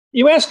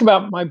You ask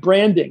about my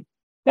branding.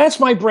 That's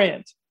my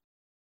brand.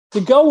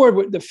 To go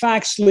where the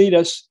facts lead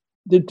us,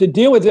 to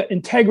deal with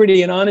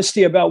integrity and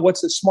honesty about what's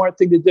the smart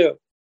thing to do.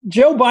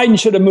 Joe Biden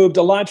should have moved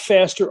a lot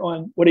faster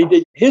on what he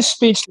did. His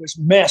speech was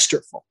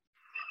masterful.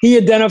 He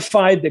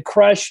identified the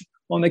crash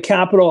on the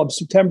Capitol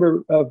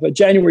of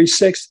January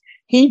 6th.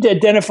 He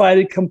identified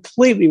it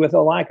completely with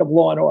a lack of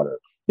law and order.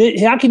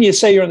 How can you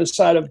say you're on the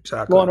side of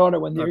law and order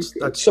when you're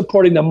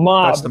supporting the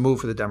mob? That's the move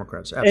for the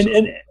Democrats.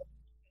 Absolutely.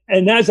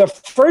 And that's the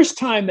first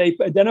time they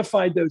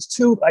identified those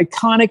two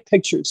iconic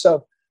pictures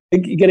of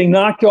getting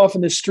knocked off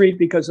in the street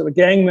because of a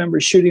gang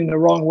member shooting the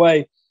wrong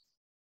way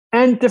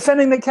and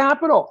defending the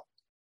Capitol.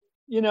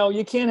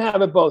 You can't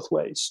have it both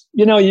ways.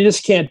 You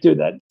just can't do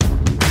that.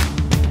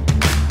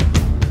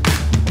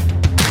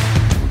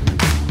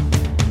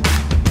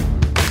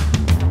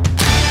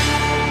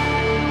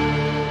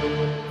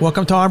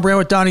 Welcome to On Brand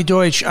with Donnie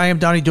Deutsch. I am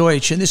Donnie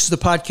Deutsch, and this is the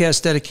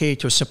podcast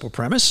dedicated to a simple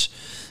premise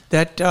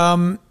that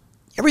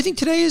everything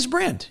today is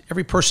brand.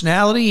 Every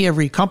personality,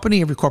 every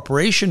company, every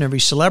corporation, every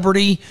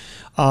celebrity,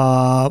 we're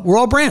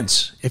all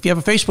brands. If you have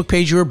a Facebook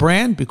page, you're a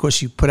brand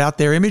because you put out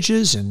their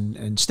images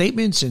and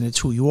statements, and it's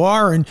who you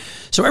are. And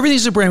so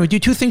everything's a brand. We do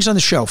two things on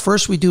the show.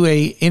 First, we do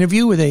a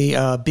interview with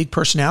a big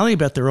personality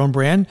about their own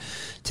brand.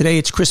 Today,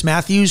 it's Chris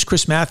Matthews.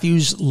 Chris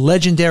Matthews,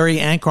 legendary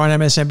anchor on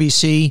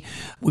MSNBC.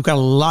 We've got a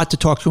lot to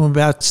talk to him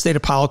about the state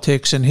of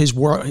politics and his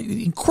work.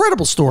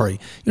 Incredible story.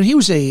 He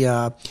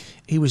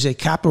was a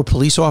Capitol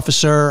police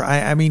officer.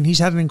 I mean, he's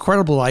had an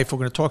incredible life. We're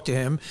going to talk to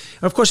him.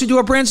 And of course, we do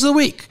our brands of the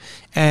week.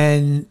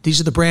 And these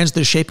are the brands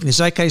that are shaping the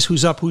zeitgeist,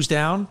 who's up, who's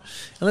down.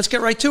 And let's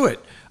get right to it.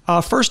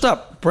 First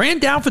up,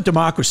 brand down for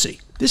democracy.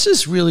 This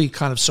is really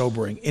kind of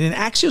sobering. In an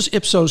Axios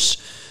Ipsos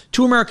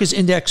To America's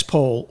Index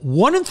poll,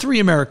 1 in 3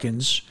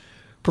 Americans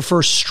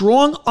prefer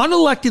strong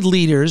unelected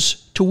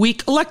leaders to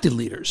weak elected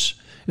leaders.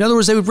 In other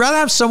words, they would rather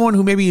have someone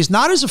who maybe is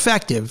not as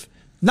effective,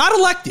 not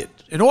elected,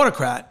 an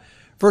autocrat,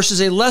 versus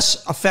a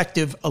less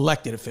effective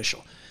elected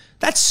official.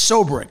 That's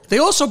sobering. They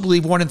also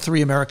believe 1 in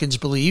 3 Americans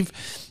believe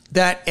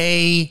that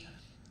a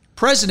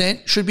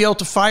president should be able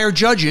to fire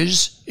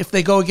judges if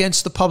they go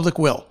against the public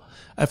will.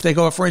 If they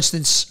go, for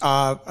instance,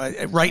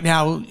 right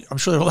now, I'm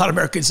sure there are a lot of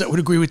Americans that would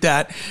agree with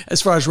that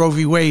as far as Roe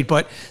v. Wade,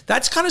 but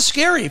that's kind of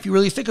scary if you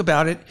really think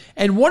about it.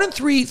 And 1 in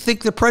 3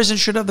 think the president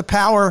should have the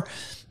power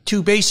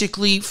to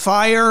basically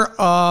fire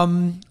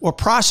or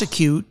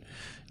prosecute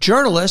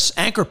journalists,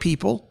 anchor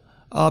people,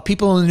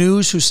 people in the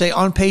news who say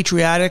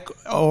unpatriotic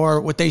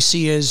or what they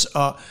see as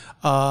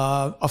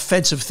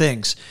offensive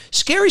things.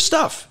 Scary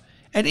stuff.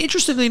 And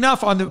interestingly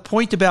enough, on the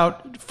point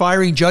about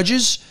firing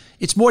judges,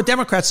 it's more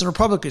Democrats than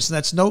Republicans, and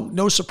that's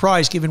no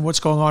surprise given what's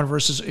going on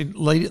versus in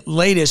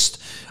latest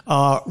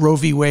Roe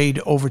v. Wade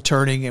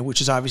overturning, and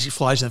which is obviously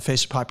flies in the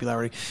face of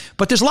popularity.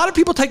 But there's a lot of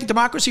people taking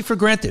democracy for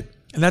granted,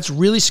 and that's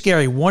really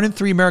scary. 1 in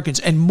 3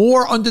 Americans, and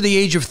more under the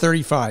age of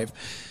 35.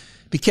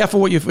 Be careful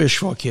what you wish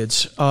for,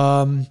 kids.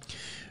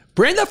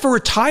 Brand up for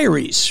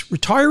retirees.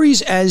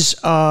 Retirees as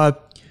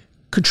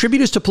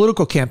contributors to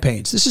political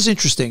campaigns. This is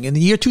interesting. In the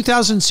year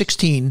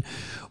 2016,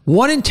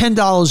 $1 in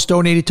 $10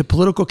 donated to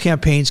political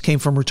campaigns came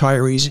from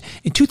retirees.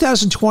 In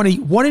 2020,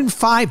 $1 in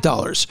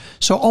 $5.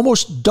 So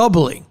almost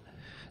doubling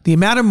the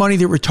amount of money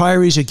that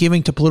retirees are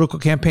giving to political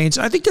campaigns.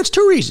 I think that's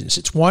 2 reasons.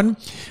 It's one,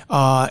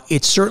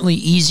 it's certainly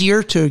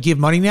easier to give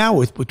money now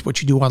with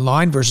what you do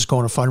online versus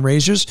going to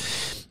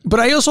fundraisers. But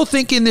I also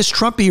think in this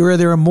Trump era,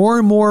 there are more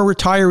and more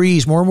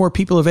retirees, more and more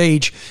people of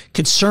age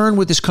concerned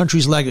with this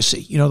country's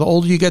legacy. The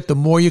older you get, the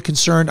more you're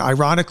concerned,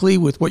 ironically,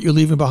 with what you're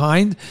leaving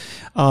behind.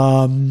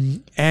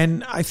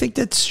 And I think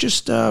that's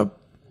just kind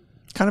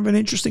of an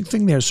interesting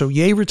thing there. So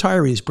yay,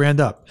 retirees, brand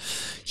up.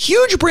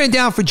 Huge brand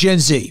down for Gen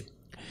Z.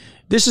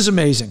 This is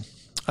amazing.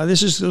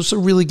 This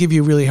will really give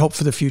you really hope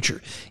for the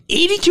future.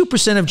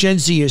 82% of Gen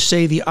Zers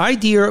say the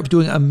idea of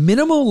doing a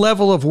minimal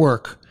level of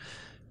work,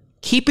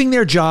 keeping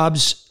their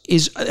jobs,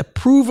 is a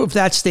proof of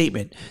that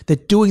statement,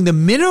 that doing the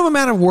minimum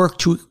amount of work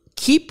to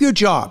keep your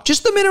job,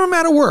 just the minimum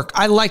amount of work.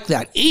 I like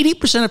that.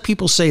 80% of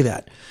people say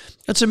that.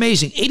 That's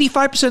amazing.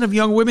 85% of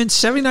young women,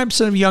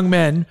 79% of young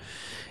men,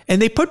 and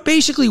they put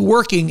basically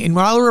working in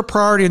rather a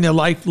priority in their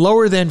life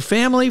lower than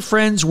family,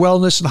 friends,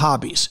 wellness, and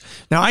hobbies.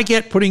 Now, I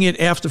get putting it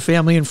after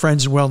family and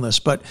friends and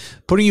wellness, but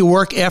putting your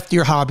work after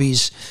your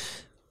hobbies,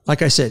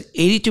 like I said,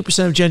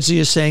 82% of Gen Z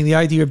is saying the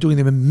idea of doing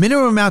the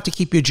minimum amount to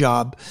keep your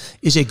job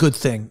is a good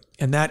thing,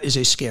 and that is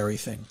a scary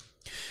thing.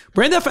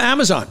 Brand up for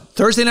Amazon.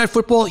 Thursday Night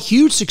Football,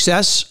 huge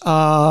success.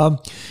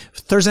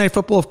 Thursday Night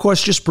Football, of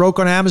course, just broke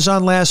on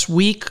Amazon last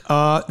week.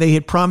 They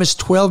had promised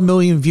 12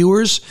 million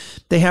viewers.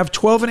 They have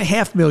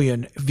 12.5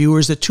 million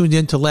viewers that tuned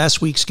into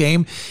last week's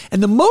game.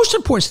 And the most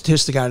important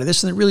statistic out of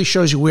this, and it really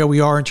shows you where we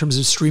are in terms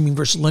of streaming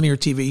versus linear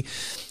TV,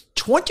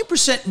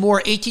 20%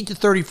 more 18 to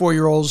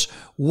 34-year-olds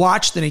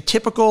watch than a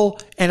typical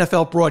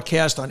NFL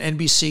broadcast on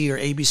NBC or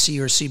ABC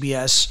or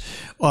CBS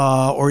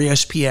or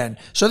ESPN.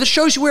 So this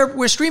shows you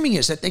where streaming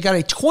is, that they got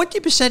a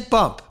 20%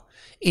 bump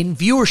in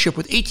viewership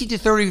with 18 to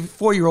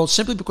 34-year-olds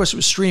simply because it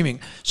was streaming.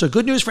 So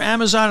good news for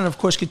Amazon and, of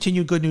course,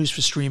 continued good news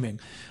for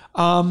streaming.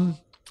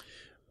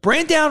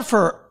 Brand down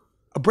for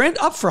A brand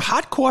up for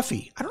hot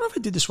coffee. I don't know if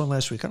I did this one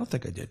last week. I don't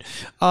think I did.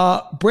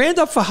 Brand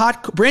down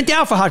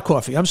for hot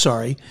coffee. I'm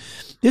sorry.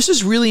 This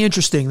is really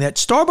interesting that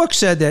Starbucks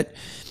said that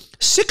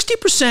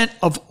 60%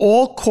 of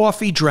all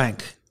coffee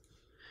drank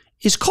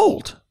is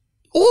cold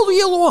all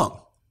year long.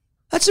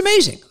 That's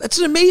amazing. That's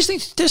an amazing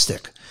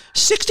statistic.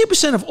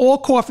 60% of all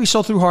coffee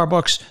sold through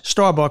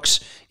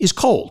Starbucks is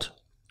cold.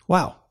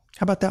 Wow.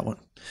 How about that one?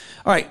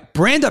 All right.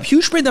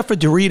 Huge brand up for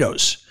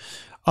Doritos.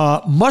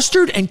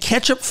 Mustard and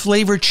ketchup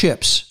flavored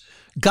chips.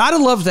 Gotta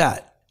love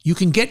that. You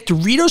can get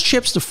Doritos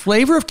chips, the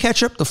flavor of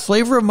ketchup, the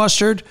flavor of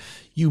mustard.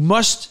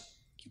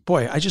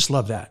 Boy, I just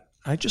love that.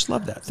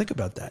 Think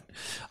about that.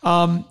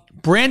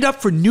 Brand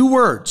up for new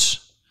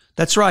words.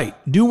 That's right.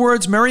 New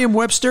words.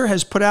 Merriam-Webster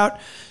has put out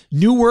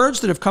new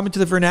words that have come into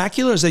the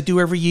vernacular as they do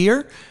every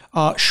year.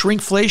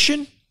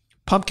 Shrinkflation,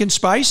 pumpkin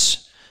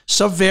spice,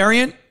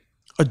 subvariant,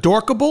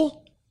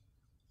 adorkable,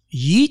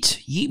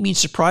 yeet. Yeet means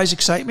surprise,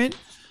 excitement.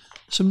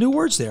 Some new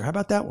words there. How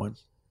about that one?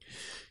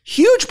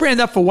 Huge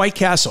brand up for White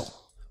Castle.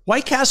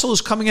 White Castle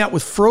is coming out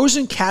with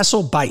frozen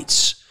Castle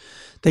bites.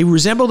 They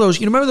resemble those,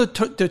 remember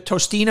the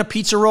Tostina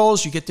pizza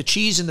rolls? You get the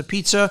cheese and the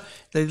pizza,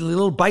 the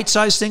little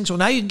bite-sized things. Well,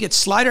 now you can get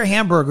slider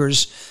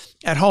hamburgers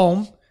at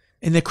home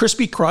in the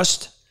crispy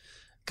crust.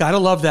 Gotta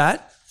love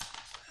that.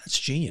 That's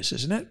genius,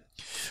 isn't it?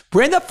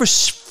 Brand up for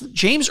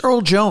James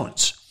Earl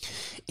Jones.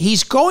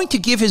 He's going to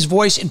give his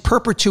voice in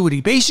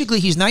perpetuity.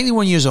 Basically, he's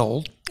 91 years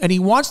old, and he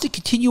wants to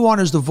continue on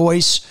as the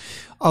voice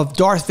of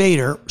Darth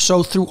Vader.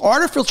 So through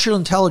artificial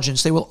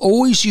intelligence, they will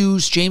always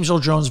use James Earl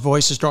Jones'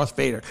 voice as Darth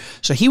Vader.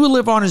 So he will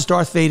live on as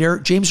Darth Vader.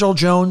 James Earl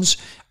Jones,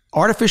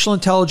 artificial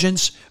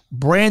intelligence,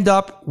 brand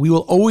up. We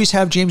will always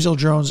have James Earl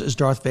Jones as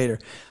Darth Vader.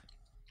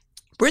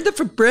 Brand up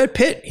for Brad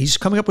Pitt. He's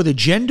coming up with a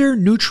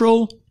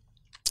gender-neutral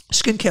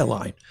skincare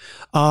line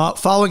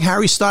following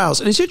Harry Styles.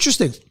 And it's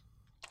interesting.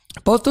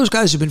 Both those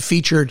guys have been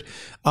featured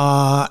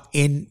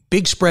in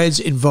big spreads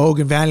in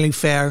Vogue and Vanity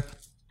Fair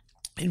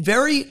in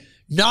very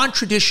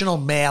non-traditional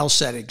male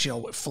settings,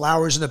 with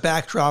flowers in the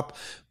backdrop,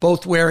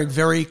 both wearing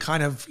very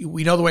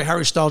we know the way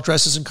Harry Styles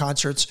dresses in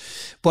concerts,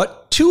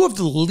 but two of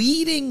the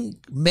leading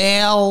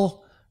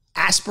male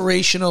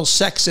aspirational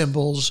sex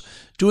symbols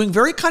doing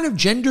very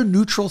gender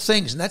neutral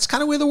things. And that's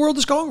where the world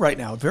is going right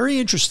now. Very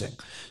interesting.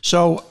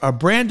 So a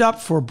brand up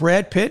for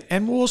Brad Pitt,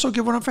 and we'll also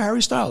give one up for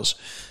Harry Styles.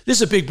 This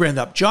is a big brand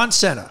up. John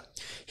Cena.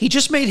 He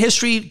just made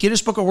history,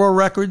 Guinness Book of World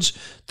Records,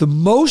 the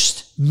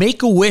most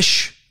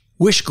Make-A-Wish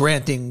wish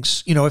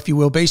grantings, if you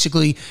will,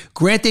 basically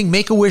granting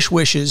Make-A-Wish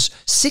wishes.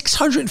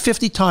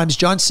 650 times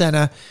John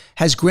Cena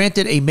has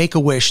granted a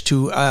Make-A-Wish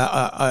to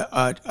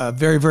a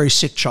very, very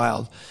sick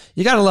child.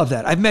 You got to love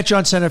that. I've met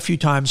John Cena a few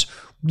times.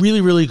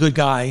 Really, really good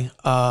guy.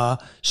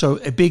 So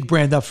a big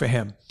brand up for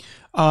him.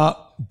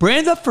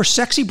 Brand up for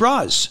sexy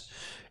bras.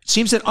 It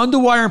seems that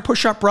underwire and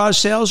push-up bra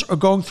sales are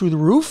going through the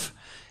roof.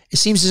 It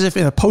seems as if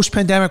in a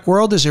post-pandemic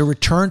world, there's a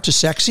return to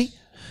sexy.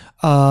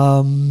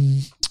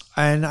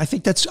 And I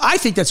think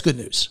that's good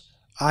news.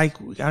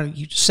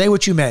 You say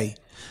what you may.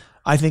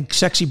 I think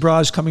sexy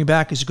bras coming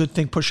back is a good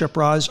thing. Push-up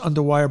bras,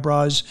 underwire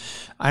bras.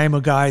 I am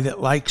a guy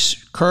that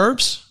likes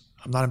curves.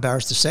 I'm not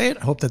embarrassed to say it.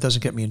 I hope that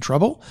doesn't get me in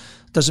trouble.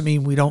 Doesn't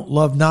mean we don't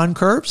love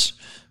non-curves,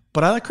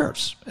 but I like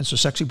curves. And so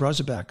sexy bras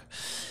are back.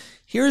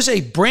 Here's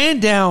a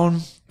brand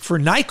down for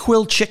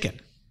NyQuil Chicken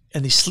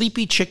and the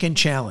Sleepy Chicken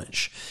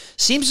Challenge.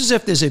 Seems as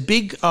if there's a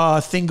big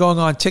thing going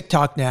on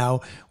TikTok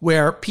now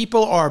where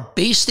people are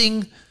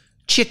basting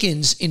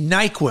chickens in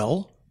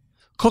NyQuil,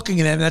 cooking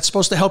them. That's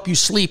supposed to help you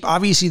sleep.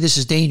 Obviously, this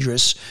is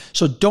dangerous.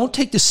 So don't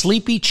take the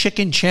Sleepy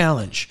Chicken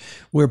Challenge.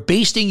 We're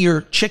basting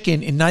your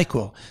chicken in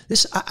NyQuil.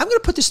 I'm going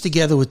to put this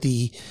together with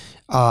the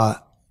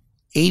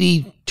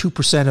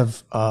 82%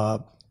 of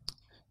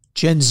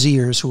Gen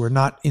Zers who are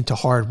not into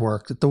hard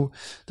work. That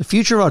the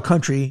future of our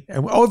country,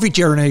 and every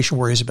generation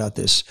worries about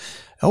this.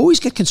 I always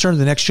get concerned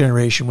with the next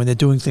generation when they're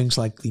doing things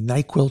like the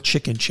NyQuil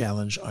Chicken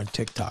Challenge on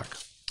TikTok.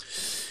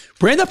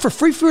 Brand up for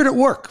free food at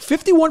work.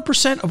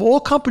 51% of all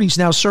companies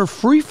now serve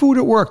free food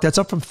at work. That's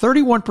up from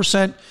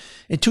 31%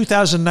 in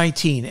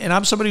 2019. And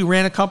I'm somebody who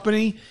ran a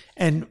company,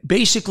 and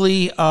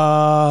basically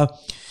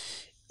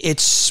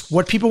it's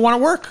what people want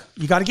to work.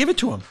 You got to give it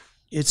to them.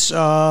 It's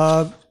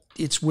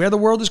where the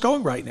world is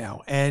going right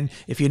now. And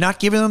if you're not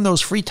giving them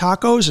those free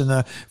tacos and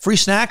the free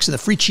snacks and the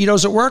free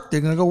Cheetos at work,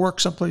 they're going to go work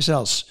someplace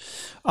else.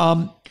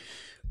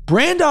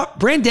 Brand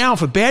down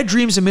for bad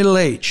dreams in middle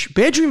age.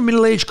 Bad dream in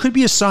middle age could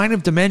be a sign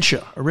of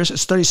dementia. A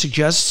study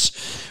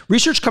suggests.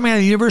 Research coming out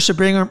of the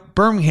University of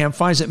Birmingham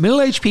finds that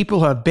middle-aged people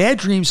who have bad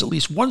dreams at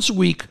least once a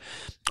week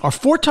are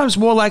 4 times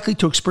more likely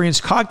to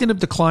experience cognitive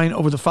decline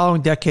over the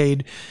following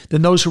decade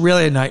than those who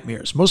rarely have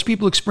nightmares. Most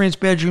people experience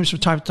bad dreams from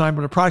time to time,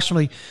 but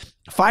approximately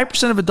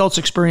 5% of adults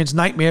experience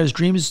nightmares,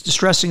 dreams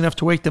distressing enough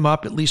to wake them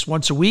up at least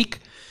once a week,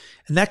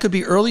 and that could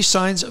be early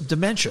signs of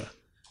dementia.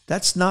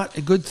 That's not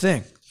a good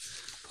thing.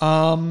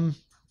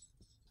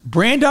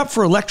 Brand up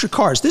for electric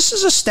cars. This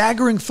is a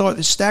staggering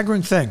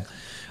thing.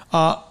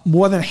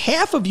 More than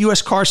half of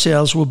U.S. car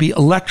sales will be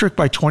electric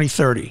by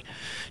 2030.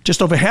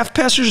 Just over half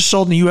passengers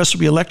sold in the U.S. will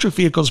be electric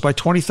vehicles by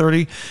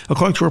 2030,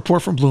 according to a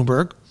report from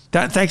Bloomberg.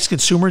 That thanks to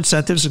consumer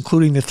incentives,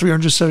 including the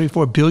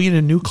 $374 billion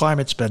in new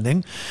climate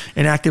spending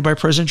enacted by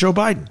President Joe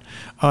Biden.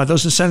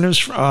 Those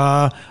incentives,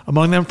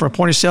 among them for a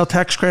point-of-sale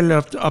tax credit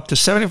up to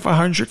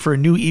 $7,500 for a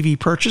new EV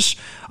purchase,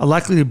 are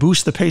likely to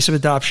boost the pace of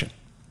adoption.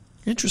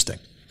 Interesting.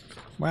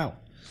 Wow.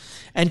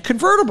 And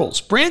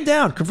convertibles, brand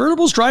down.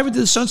 Convertibles drive into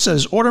the sunset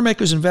as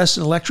automakers invest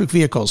in electric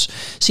vehicles.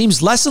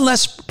 Seems less and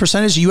less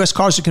percentage of U.S.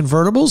 cars are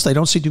convertibles. They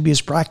don't seem to be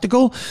as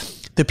practical.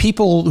 The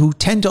people who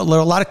tend to, a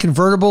lot of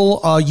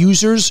convertible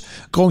users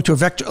going to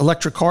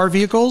electric car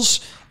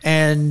vehicles,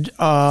 and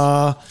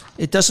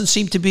it doesn't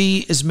seem to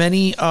be as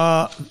many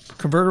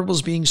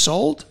convertibles being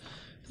sold.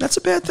 That's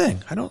a bad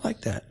thing. I don't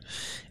like that.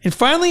 And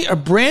finally, a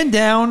brand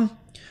down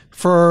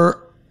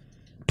for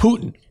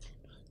Putin.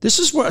 This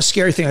is a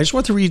scary thing. I just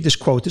want to read this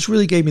quote. This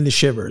really gave me the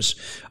shivers.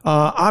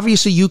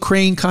 Obviously,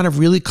 Ukraine kind of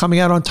really coming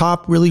out on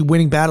top, really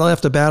winning battle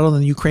after battle in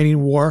the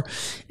Ukrainian war.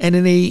 And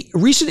in a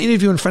recent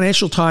interview in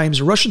Financial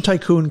Times, Russian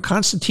tycoon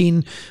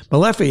Konstantin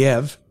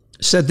Malefeyev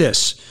said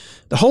this: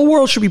 "The whole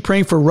world should be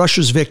praying for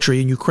Russia's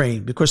victory in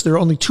Ukraine because there are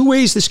only two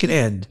ways this can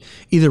end.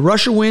 Either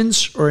Russia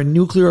wins or a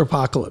nuclear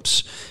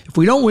apocalypse. If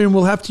we don't win,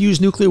 we'll have to use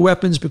nuclear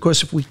weapons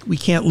because if we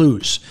can't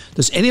lose.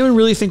 Does anyone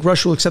really think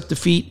Russia will accept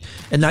defeat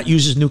and not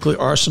use its nuclear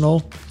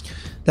arsenal?"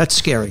 That's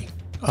scary.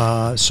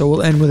 So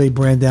we'll end with a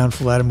brand down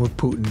for Vladimir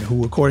Putin,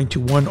 who, according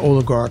to one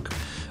oligarch,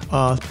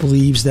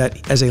 believes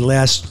that as a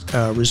last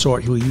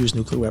resort, he will use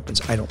nuclear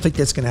weapons. I don't think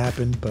that's going to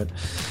happen, but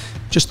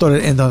just thought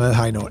I'd end on that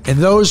high note. And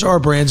those are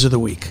brands of the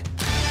week.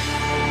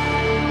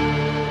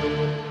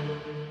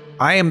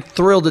 I am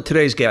thrilled that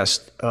today's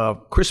guest,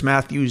 Chris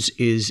Matthews,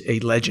 is a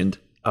legend.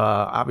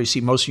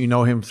 Obviously, most of you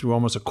know him through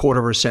almost a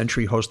quarter of a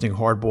century hosting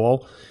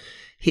Hardball.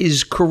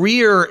 His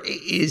career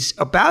is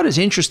about as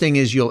interesting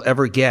as you'll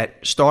ever get,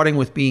 starting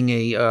with being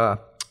a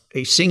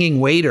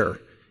singing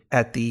waiter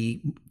at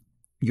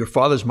Your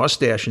Father's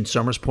Mustache in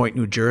Summers Point,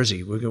 New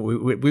Jersey.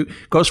 We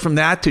goes from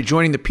that to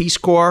joining the Peace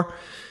Corps,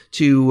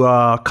 to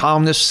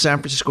columnist, San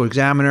Francisco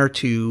Examiner,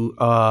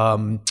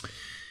 to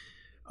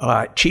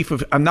chief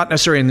of, I'm not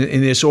necessarily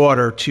in this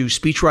order, to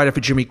speechwriter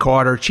for Jimmy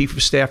Carter, chief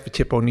of staff for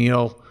Tip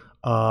O'Neill.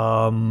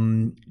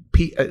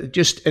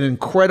 Just an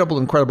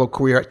incredible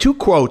career. Two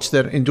quotes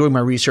that, in doing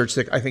my research,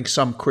 that I think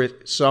sum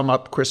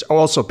up Chris.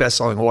 Also,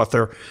 best-selling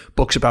author,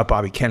 books about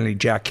Bobby Kennedy,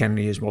 Jack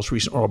Kennedy, his most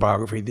recent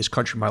autobiography, This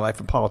Country, My Life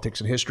in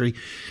Politics and History.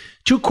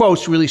 Two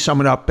quotes really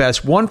sum it up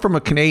best. One from a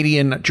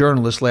Canadian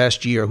journalist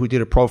last year who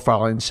did a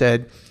profile and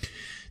said,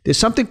 "There's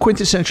something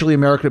quintessentially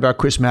American about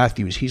Chris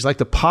Matthews. He's like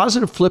the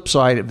positive flip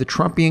side of the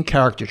Trumpian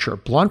caricature.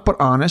 Blunt but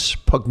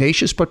honest,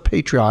 pugnacious but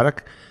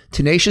patriotic,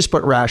 tenacious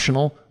but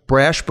rational,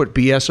 brash but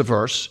BS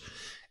averse."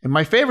 And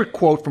my favorite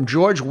quote from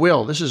George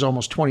Will, this is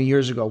almost 20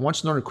 years ago,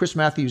 once known as Chris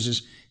Matthews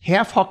as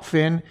half Huck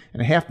Finn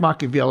and half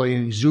Machiavelli,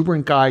 an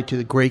exuberant guide to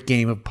the great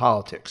game of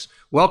politics.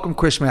 Welcome,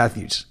 Chris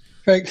Matthews.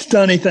 Thanks,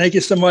 Donnie. Thank you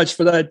so much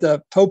for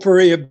that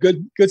potpourri of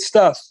good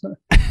stuff.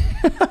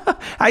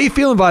 How you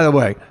feeling, by the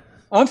way?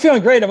 I'm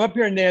feeling great. I'm up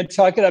here in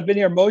Nantucket. I've been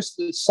here most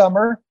of the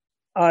summer.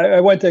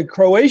 I went to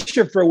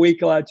Croatia for a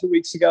week 2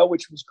 weeks ago,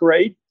 which was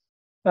great.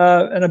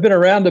 And I've been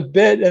around a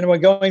bit, and we're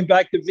going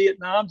back to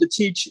Vietnam to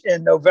teach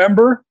in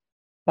November.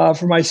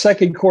 For my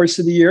second course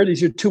of the year.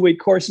 These are 2-week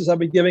courses I'll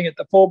be giving at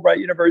the Fulbright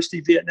University,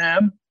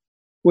 Vietnam,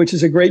 which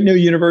is a great new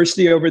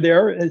university over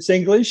there. It's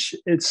English,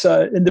 it's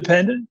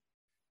independent,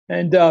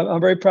 and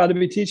I'm very proud to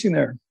be teaching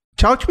there.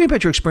 Talk to me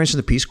about your experience in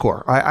the Peace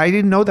Corps. I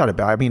didn't know that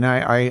about. I mean,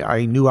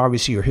 I knew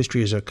obviously your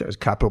history as a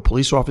Capitol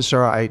Police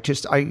officer.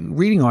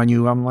 Reading on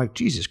you, I'm like,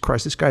 Jesus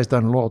Christ, this guy's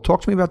done it all.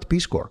 Talk to me about the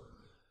Peace Corps.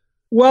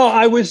 Well,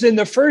 I was in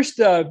the first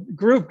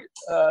group.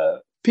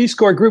 Peace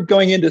Corps group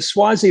going into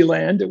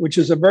Swaziland, which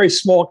is a very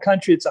small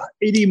country. It's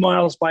 80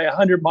 miles by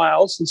 100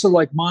 miles. It's sort of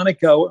like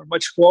Monaco, or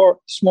much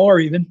smaller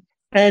even.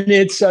 And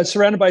it's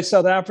surrounded by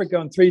South Africa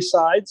on 3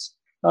 sides,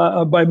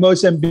 by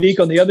Mozambique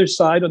on the other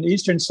side, on the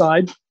eastern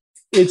side.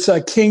 It's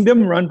a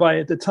kingdom run by,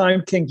 at the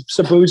time, King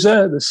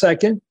Sobhuza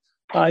II.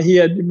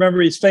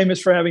 He's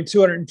famous for having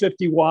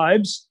 250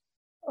 wives.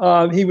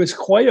 He was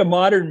quite a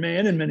modern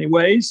man in many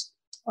ways.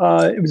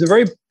 It was a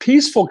very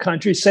peaceful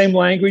country, same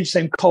language,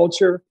 same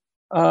culture.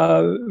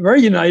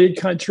 Very united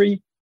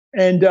country.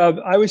 And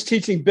I was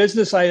teaching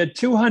business. I had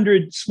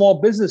 200 small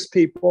business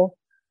people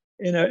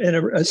in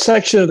a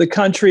section of the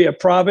country, a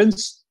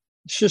province,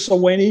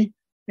 Shiselweni.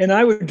 And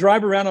I would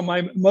drive around on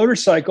my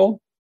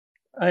motorcycle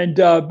and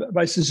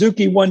by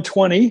Suzuki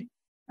 120.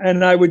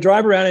 And I would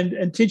drive around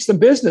and teach them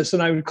business.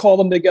 And I would call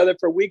them together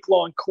for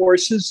week-long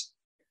courses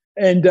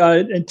and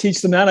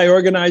teach them that. I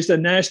organized a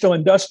national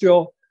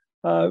industrial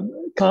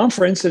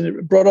conference, and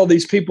it brought all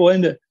these people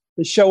in to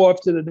show up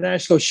to the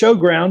national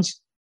showgrounds,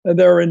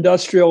 their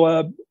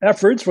industrial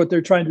efforts, what they're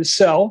trying to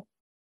sell.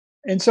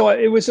 And so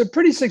it was a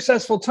pretty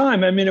successful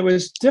time. I mean, it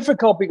was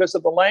difficult because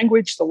of the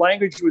language. The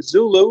language was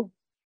Zulu,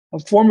 a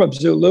form of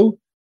Zulu.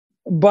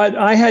 But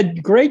I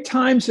had great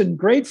times and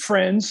great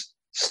friends,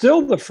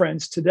 still the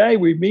friends today.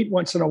 We meet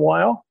once in a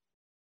while.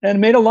 and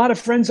made a lot of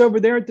friends over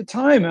there at the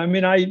time. I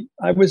mean,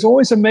 I was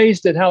always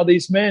amazed at how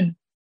these men,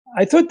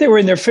 I thought they were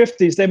in their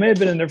 50s. They may have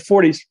been in their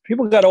 40s.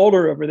 People got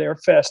older over there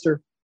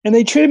faster. And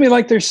they treated me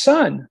like their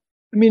son.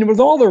 I mean, with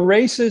all the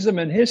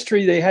racism and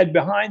history they had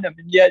behind them,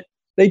 and yet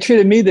they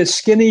treated me, this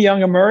skinny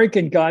young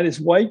American guy, this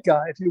white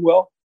guy, if you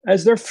will,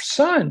 as their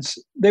sons.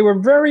 They were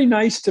very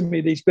nice to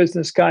me, these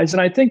business guys.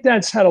 And I think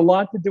that's had a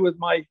lot to do with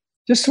my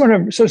just sort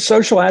of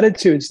social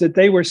attitudes, that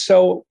they were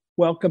so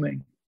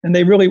welcoming. And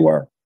they really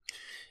were.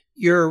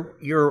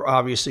 You're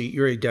obviously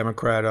you're a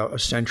Democrat, a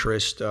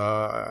centrist.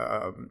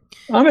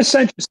 I'm a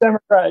centrist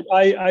Democrat.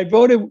 I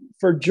voted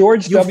for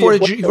George W.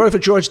 You voted for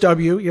George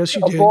W. Yes,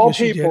 you did. Yes,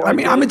 you did. I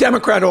mean, I'm a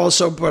Democrat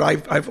also, but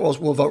I've also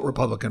will vote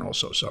Republican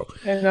also. So,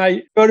 and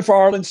I voted for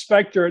Arlen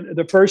Specter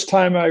the first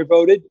time I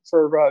voted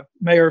for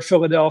mayor of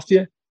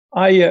Philadelphia.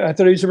 I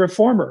thought he was a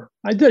reformer.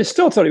 I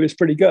still thought he was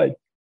pretty good,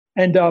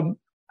 and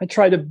I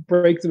tried to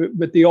break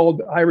with the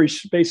old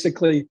Irish,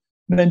 basically,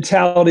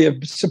 mentality of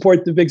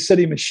support the big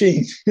city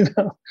machine,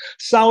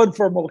 solid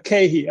for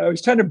Mulcahy. I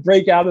was trying to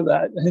break out of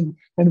that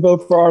and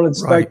vote for Arlen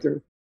Specter.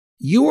 Right.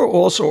 You were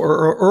also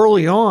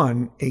early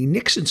on a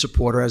Nixon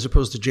supporter as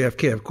opposed to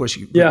JFK. Of course,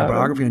 you wrote a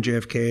biography on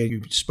JFK.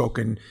 You've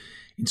spoken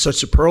in such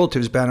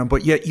superlatives about him,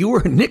 but yet you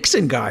were a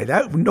Nixon guy.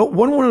 That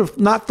one would have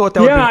not thought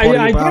that would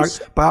be part of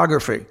your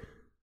biography.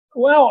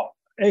 Well,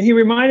 he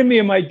reminded me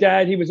of my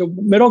dad. He was a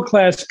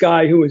middle-class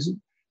guy who was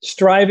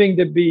striving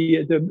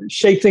to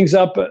shake things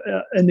up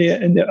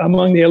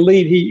among the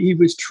elite. He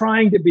was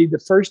trying to be the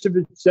first of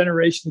his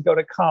generation to go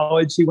to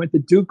college. He went to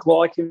Duke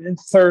Law, came in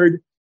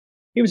third.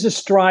 He was a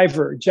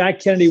striver. Jack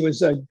Kennedy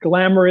was a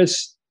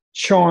glamorous,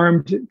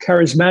 charmed,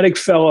 charismatic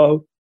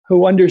fellow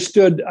who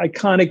understood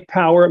iconic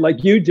power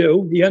like you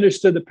do. He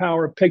understood the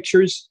power of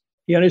pictures.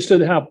 He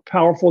understood how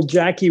powerful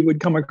Jackie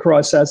would come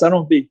across as. I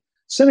don't be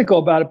cynical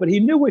about it, but he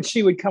knew what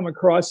she would come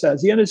across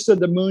as. He understood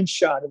the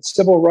moonshot and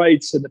civil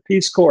rights and the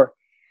Peace Corps.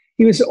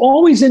 He was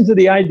always into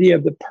the idea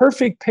of the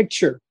perfect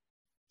picture.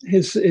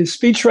 His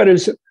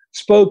speechwriters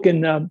spoke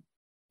in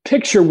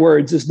picture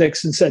words, as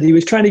Nixon said. He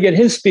was trying to get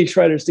his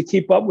speechwriters to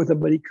keep up with him,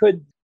 but he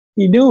couldn't.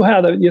 He knew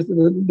how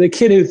the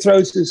kid who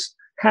throws his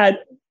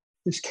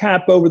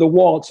cap over the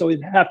wall, so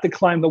he'd have to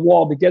climb the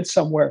wall to get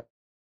somewhere.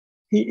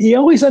 He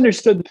always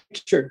understood the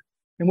picture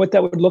and what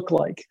that would look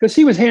like, because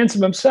he was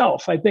handsome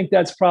himself. I think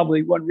that's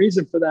probably one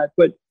reason for that.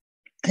 But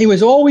he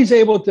was always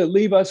able to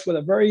leave us with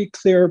a very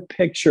clear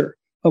picture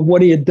of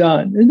what he had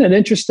done. Isn't that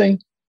interesting?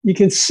 You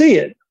can see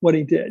it, what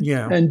he did.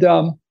 Yeah.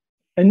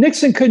 And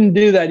Nixon couldn't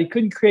do that. He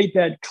couldn't create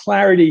that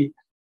clarity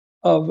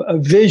of a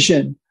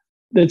vision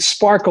that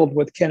sparkled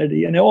with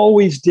Kennedy, and it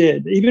always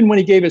did. Even when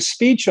he gave a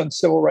speech on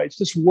civil rights,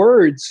 just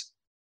words.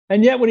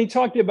 And yet when he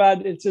talked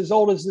about it's as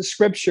old as the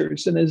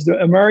scriptures and as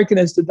American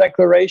as the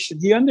Declaration,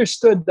 he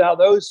understood how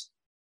those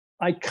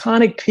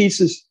iconic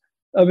pieces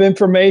of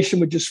information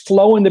would just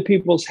flow into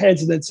people's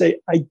heads and they'd say,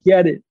 I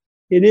get it.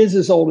 It is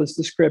as old as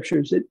the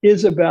scriptures. It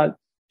is about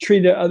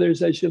treating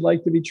others as you'd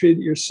like to be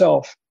treated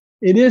yourself.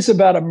 It is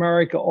about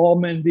America, all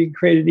men being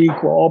created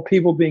equal, all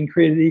people being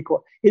created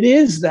equal. It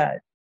is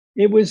that.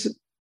 It was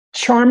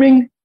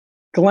charming,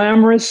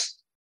 glamorous,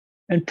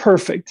 and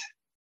perfect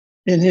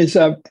in his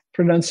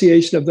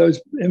pronunciation of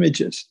those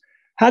images.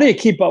 How do you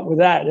keep up with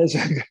that? As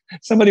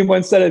somebody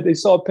once said it, they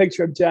saw a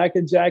picture of Jack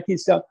and Jackie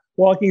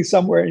walking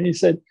somewhere, and he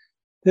said,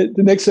 the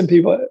Nixon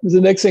people, it was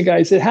a Nixon guy,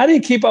 he said, how do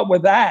you keep up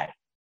with that?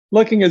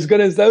 Looking as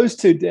good as those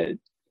two did.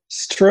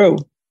 It's true.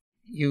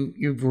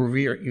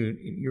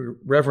 Your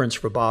reverence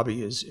for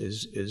Bobby has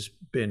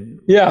been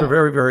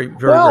very, very,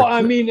 very. Well,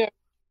 I mean,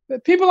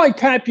 people like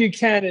Pat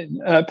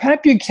Buchanan, and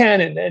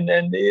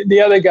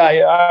the other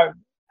guy,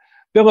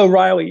 Bill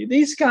O'Reilly.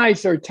 These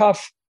guys are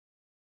tough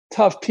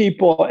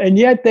people, and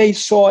yet they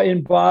saw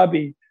in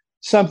Bobby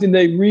something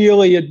they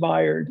really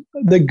admired: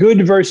 the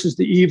good versus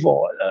the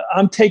evil.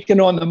 I'm taking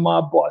on the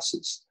mob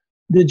bosses,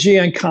 the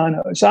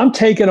Giancanos. I'm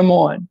taking them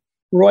on.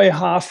 Roy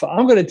Hoffa.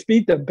 I'm going to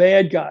beat the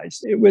bad guys.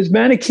 It was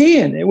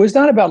Manichaean. It was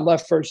not about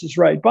left versus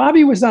right.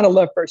 Bobby was not a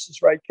left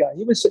versus right guy.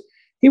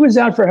 He was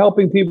out for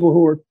helping people who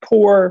were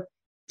poor,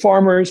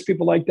 farmers,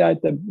 people like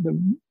that,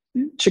 the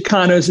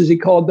Chicanos, as he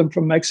called them,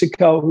 from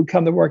Mexico, who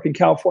come to work in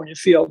California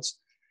fields.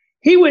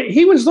 He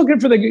was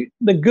looking for the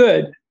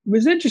good. It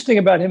was interesting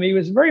about him. He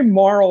was a very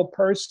moral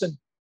person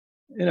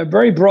in a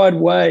very broad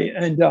way.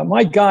 And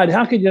my God,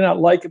 how could you not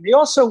like him?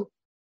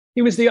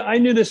 I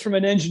knew this from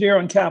an engineer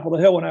on Capitol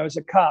Hill when I was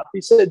a cop.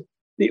 He said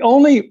the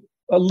only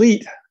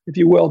elite, if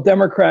you will,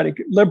 Democratic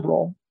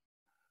liberal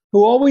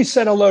who always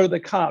said hello to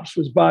the cops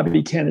was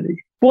Bobby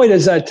Kennedy. Boy,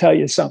 does that tell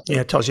you something.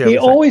 Yeah, it tells you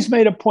everything. He always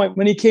made a point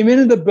when he came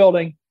into the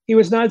building. He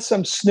was not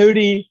some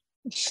snooty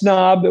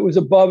snob that was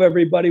above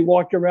everybody,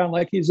 walked around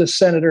like he's a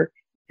senator.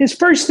 His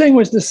first thing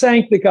was to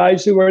thank the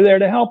guys who were there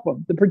to help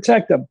him, to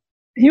protect him.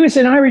 He was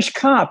an Irish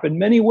cop in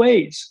many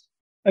ways,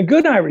 a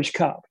good Irish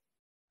cop.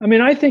 I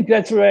mean, I think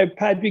that's why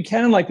Pat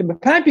Buchanan liked him.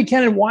 But Pat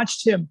Buchanan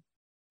watched him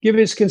give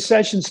his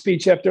concession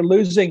speech after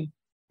losing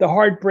the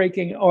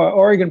heartbreaking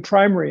Oregon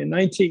primary in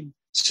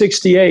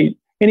 1968.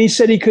 And he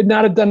said he could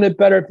not have done it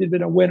better if he'd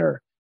been a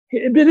winner.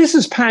 This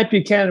is Pat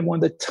Buchanan, one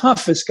of the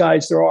toughest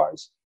guys there are.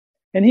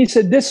 And he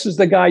said, this is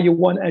the guy you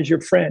want as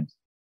your friend.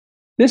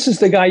 This is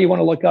the guy you want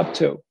to look up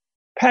to.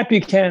 Pat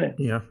Buchanan.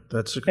 Yeah,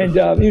 that's a good.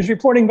 And he was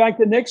reporting back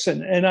to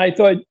Nixon. And I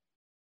thought,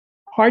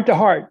 heart to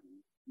heart,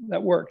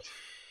 that worked.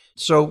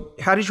 So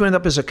how did you end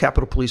up as a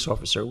Capitol Police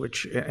officer,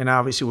 and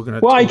obviously we're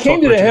going to. Well, I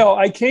came to the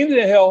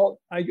Hill.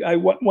 I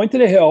went to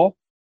the Hill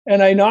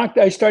and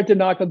I started to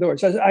knock on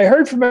doors. I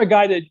heard from a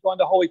guy that had gone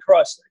to Holy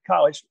Cross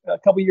College a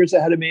couple of years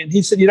ahead of me. And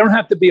he said, you don't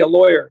have to be a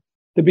lawyer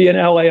to be in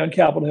LA on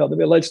Capitol Hill, to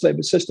be a legislative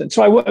assistant.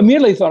 So I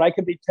immediately thought I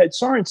could be Ted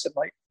Sorensen,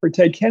 like for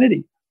Ted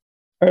Kennedy,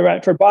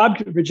 or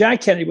for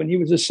Jack Kennedy when he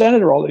was a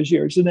senator all those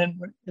years. And then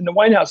in the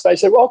White House, I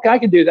said, well, okay, I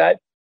can do that.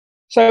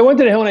 So I went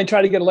to the Hill and I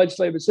tried to get a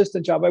legislative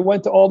assistant job. I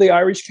went to all the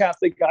Irish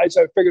Catholic guys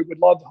I figured would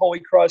love the Holy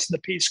Cross and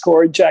the Peace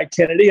Corps and Jack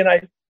Kennedy. And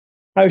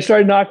I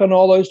started knocking on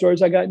all those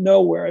doors. I got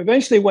nowhere. I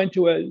eventually went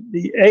to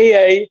the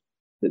AA,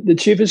 the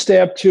chief of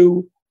staff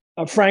to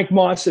Frank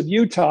Moss of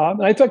Utah.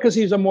 And I thought because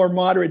he's a more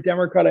moderate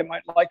Democrat, I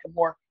might like him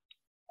more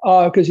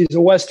because he's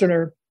a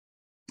Westerner.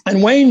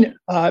 And Wayne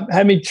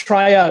had me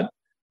try out.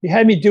 He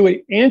had me do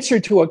an answer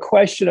to a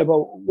question of a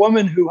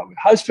woman whose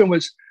husband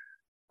was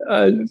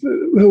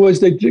who was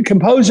the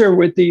composer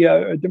with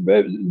the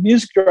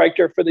music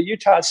director for the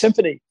Utah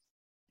Symphony.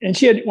 And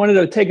she had wanted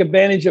to take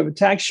advantage of a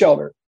tax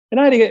shelter. And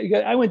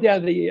I went down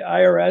to the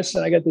IRS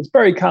and I got this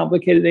very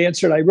complicated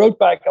answer. And I wrote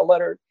back a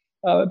letter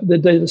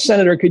that the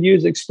senator could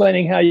use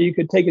explaining how you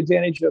could take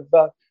advantage of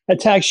a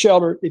tax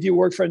shelter if you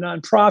work for a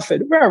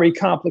nonprofit. Very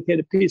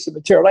complicated piece of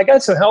material. I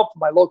got some help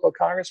from my local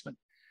congressman.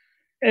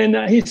 And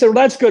he said, well,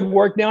 that's good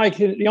work. Now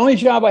the only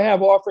job I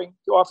have to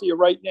offer you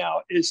right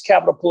now is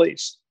Capitol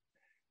Police.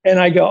 And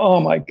I go,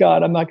 oh my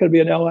God, I'm not going to be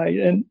in LA.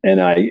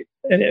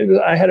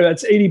 I had about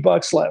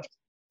 $80 left.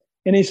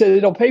 And he said,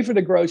 it'll pay for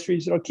the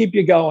groceries. It'll keep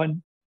you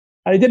going.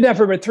 I did that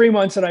for about 3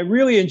 months and I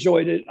really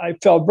enjoyed it. I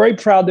felt very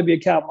proud to be a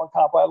Capitol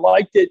cop. I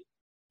liked it.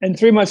 And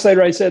 3 months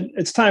later, I said,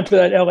 it's time for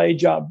that LA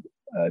job.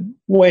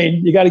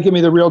 Wayne, you got to give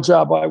me the real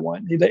job I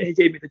want. He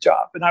gave me the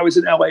job. And I was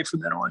in LA from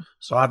then on.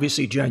 So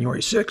obviously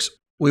January 6th,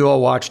 we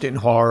all watched it in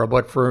horror,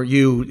 but for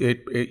you,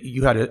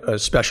 you had a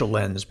special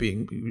lens.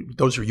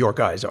 Those are your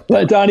guys up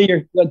there. Donnie,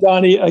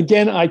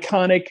 again,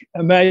 iconic.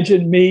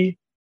 Imagine me,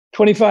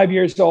 25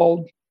 years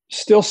old,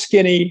 still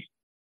skinny,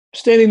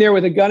 standing there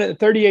with a gun at the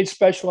 38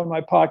 Special in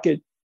my pocket,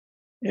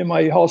 in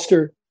my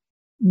holster,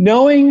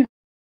 knowing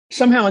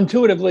somehow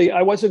intuitively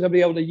I wasn't going to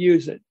be able to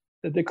use it.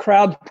 That the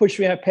crowd pushed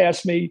me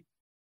past me,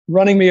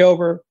 running me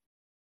over,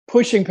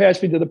 pushing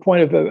past me to the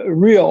point of a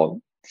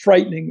real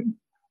frightening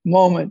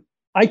moment.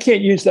 I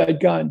can't use that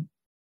gun.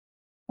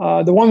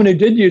 The woman who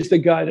did use the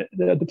gun,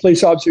 the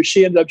police officer,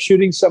 she ended up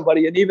shooting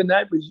somebody. And even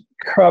that was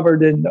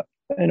covered in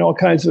all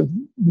kinds of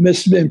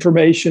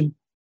misinformation.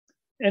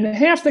 And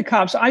half the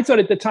cops, I thought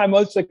at the time,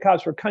 most of the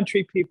cops were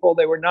country people.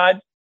 They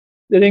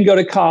didn't go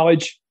to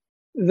college.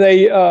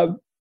 They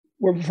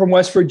were from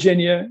West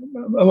Virginia,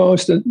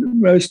 most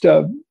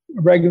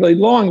regularly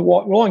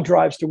long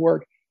drives to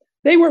work.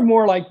 They were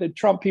more like the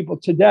Trump people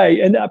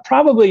today. And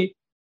probably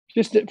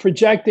just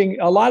projecting,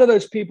 a lot of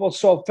those people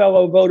saw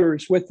fellow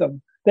voters with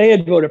them. They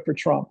had voted for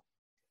Trump.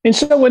 And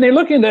so when they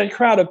look into that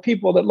crowd of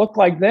people that look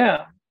like them,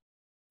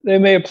 they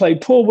may have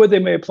played pool with, they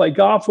may have played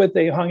golf with,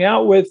 they hung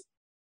out with,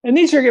 and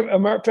these are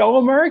fellow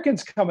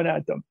Americans coming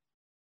at them.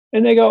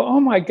 And they go, oh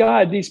my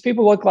God, these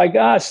people look like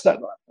us,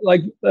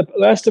 like the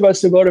rest of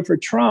us who voted for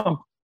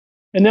Trump.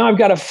 And now I've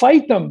got to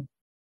fight them.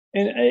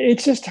 And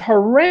it's just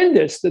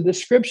horrendous, the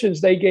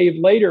descriptions they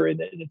gave later in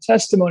the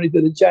testimony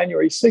to the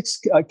January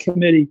 6th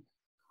committee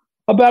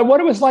about what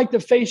it was like to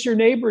face your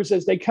neighbors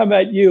as they come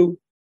at you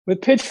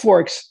with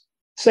pitchforks,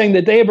 saying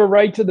that they have a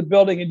right to the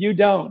building and you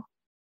don't.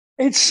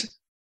 It's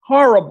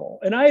horrible.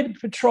 And I had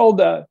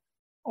patrolled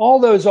all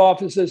those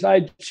offices.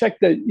 I checked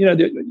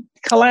the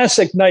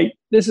classic night.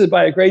 This is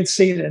by a great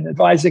scene in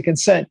Advise of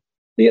Consent.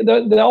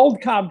 The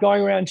old cop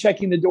going around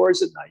checking the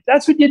doors at night.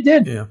 That's what you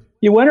did. Yeah.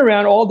 You went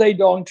around all day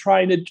long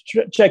trying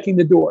to checking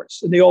the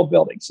doors in the old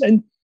buildings,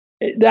 and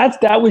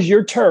that was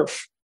your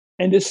turf.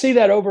 And to see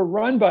that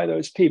overrun by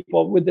those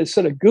people with this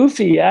sort of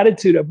goofy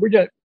attitude of we're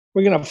going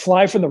to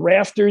fly from the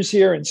rafters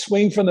here and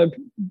swing from the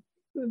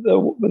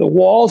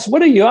walls.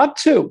 What are you up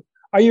to?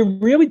 Are you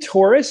really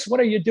tourists?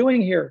 What are you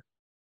doing here?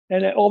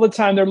 And all the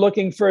time they're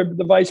looking for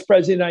the vice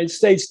president of the United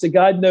States to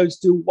God knows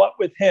do what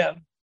with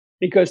him,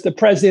 because the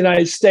president of the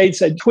United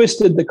States had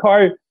twisted the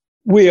car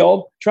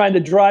wheel trying to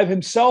drive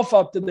himself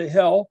up to the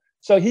Hill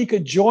so he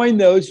could join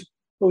those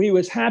who he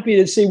was happy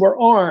to see were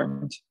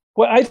armed.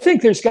 Well, I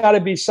think there's got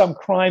to be some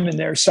crime in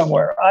there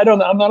somewhere. I don't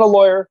know. I'm not a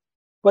lawyer,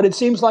 but it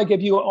seems like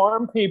if you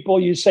arm people,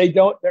 you say,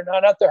 they're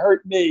not out to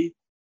hurt me.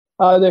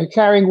 They're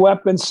carrying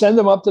weapons, send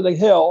them up to the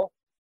Hill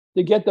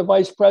to get the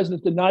vice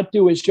president to not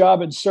do his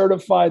job and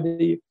certify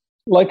the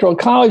electoral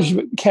college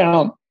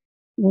count.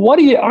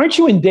 Aren't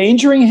you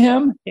endangering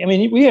him? I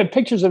mean, we have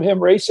pictures of him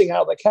racing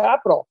out of the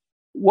Capitol.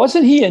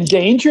 Wasn't he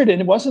endangered?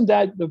 And wasn't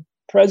that the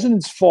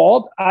president's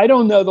fault? I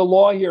don't know the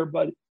law here,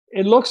 but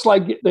it looks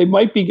like they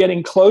might be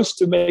getting close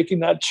to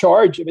making that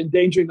charge of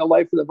endangering the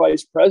life of the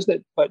vice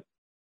president. But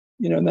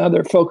now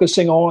they're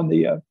focusing on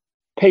the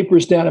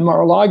papers down in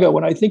Mar-a-Lago.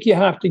 And I think you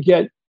have to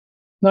get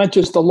not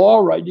just the law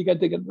right, you got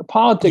to get the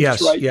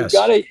politics right. Yes. You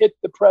got to hit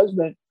the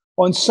president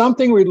on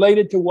something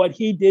related to what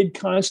he did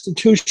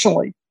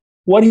constitutionally,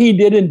 what he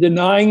did in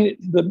denying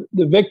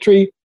the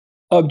victory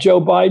of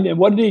Joe Biden, and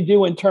what did he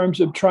do in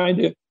terms of trying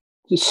to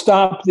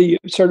stop the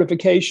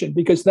certification?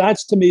 Because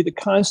that's, to me, the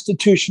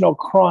constitutional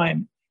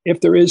crime,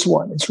 if there is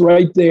one. It's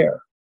right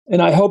there.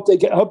 And I hope they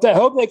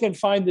can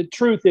find the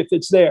truth if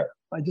it's there.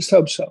 I just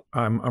hope so.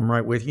 I'm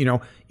right with you.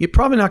 You're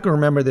probably not going to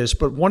remember this,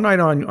 but one night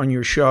on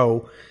your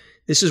show,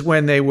 this is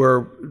when they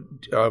were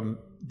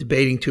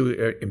debating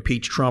to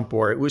impeach Trump,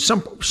 or it was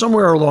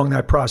somewhere along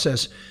that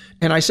process.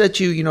 And I said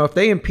to you, if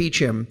they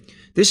impeach him,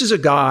 this is a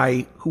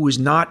guy who is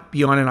not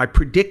beyond, and I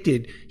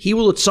predicted he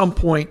will at some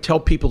point tell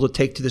people to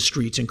take to the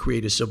streets and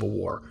create a civil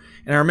war.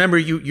 And I remember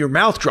your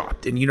mouth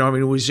dropped, and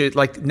it was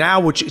like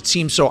now, which it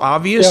seems so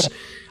obvious. Yeah.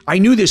 I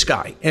knew this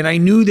guy, and I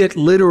knew that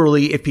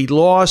literally if he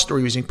lost or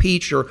he was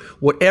impeached or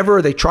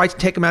whatever, they tried to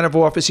take him out of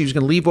office, he was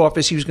going to leave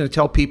office, he was going to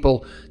tell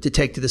people to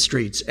take to the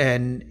streets.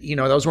 And,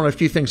 that was one of the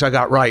few things I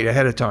got right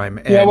ahead of time.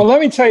 And yeah, well, let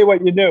me tell you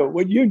what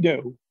you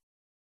knew.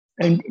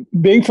 And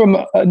being from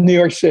New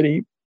York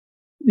City,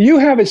 you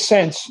have a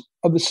sense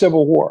of the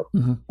Civil War.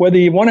 Mm-hmm. Whether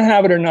you want to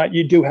have it or not,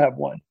 you do have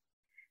one.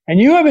 And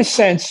you have a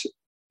sense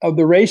of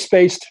the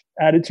race-based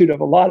attitude of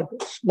a lot of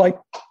us. Like,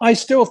 I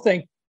still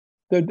think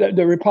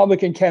the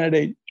Republican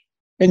candidate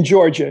in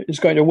Georgia is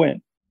going to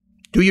win.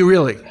 Do you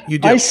really? You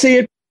do? I see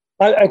it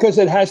because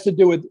it has to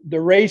do with the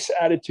race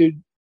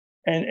attitude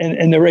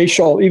and the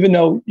racial, even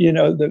though,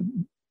 the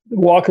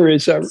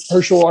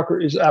Herschel Walker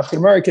is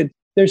African-American.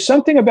 There's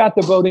something about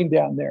the voting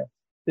down there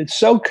that's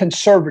so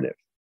conservative,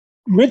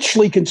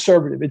 richly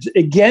conservative. It's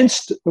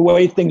against the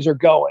way things are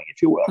going,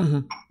 if you will,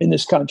 mm-hmm. in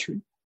this country.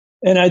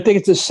 And I think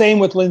it's the same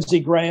with Lindsey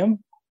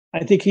Graham.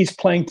 I think he's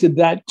playing to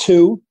that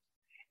too.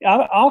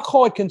 I'll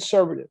call it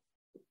conservative,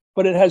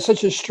 but it has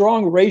such a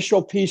strong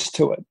racial piece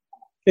to it.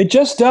 It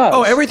just does.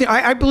 Oh, everything.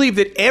 I believe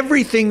that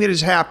everything that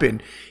has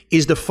happened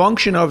is the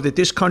function of that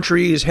this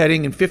country is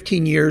heading in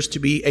 15 years to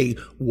be a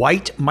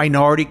white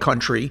minority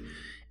country.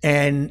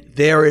 And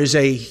there is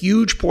a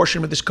huge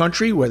portion of this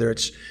country, whether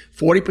it's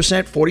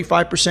 40%,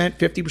 45%,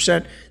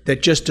 50%,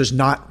 that just does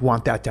not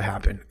want that to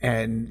happen.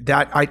 And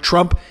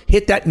Trump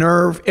hit that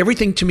nerve.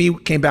 Everything to me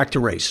came back to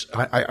race.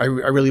 I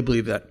really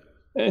believe that.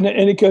 And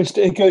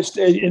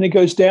it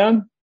goes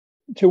down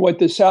to what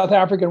the South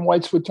African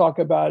whites would talk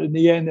about. In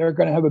the end, they're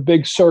going to have a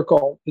big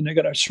circle, and they're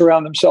going to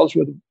surround themselves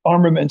with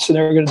armaments, and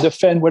they're going to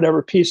defend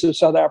whatever piece of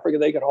South Africa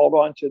they can hold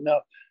on to.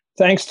 Now,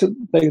 thanks to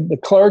the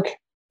clerk,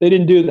 they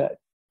didn't do that.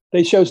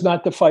 They chose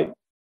not to fight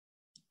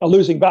a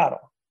losing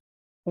battle,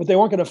 but they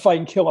weren't going to fight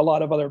and kill a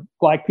lot of other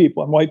black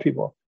people and white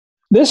people.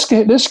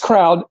 This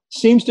crowd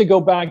seems to go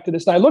back to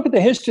this. Now, I look at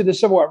the history of the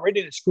Civil War. I'm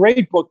reading this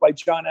great book by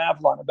John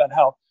Avlon about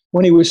how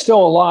when he was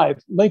still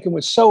alive, Lincoln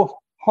was so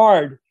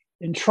hard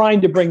in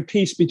trying to bring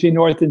peace between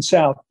North and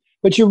South.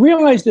 But you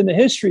realized in the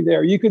history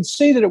there, you could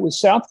see that it was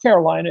South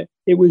Carolina,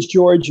 it was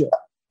Georgia,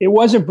 it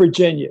wasn't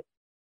Virginia.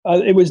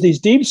 It was these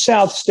deep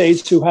South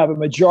states who have a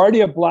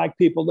majority of black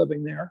people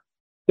living there.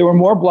 There were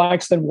more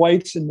blacks than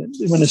whites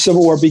when the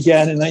Civil War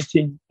began in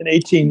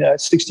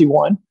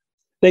 1861.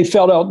 They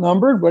felt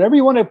outnumbered. Whatever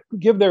you want to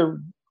give their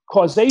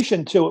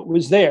causation to, it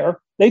was there.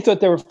 They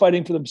thought they were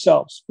fighting for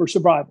themselves, for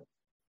survival.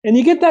 And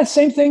you get that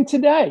same thing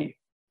today.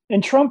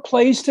 And Trump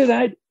plays to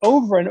that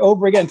over and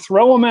over again.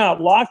 Throw them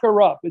out, lock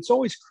her up. It's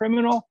always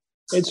criminal.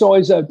 It's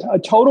always a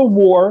total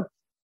war.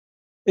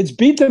 It's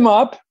beat them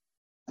up,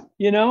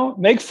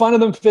 make fun of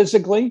them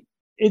physically.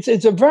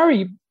 It's a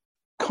very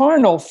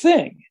carnal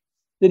thing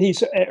that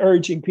he's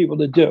urging people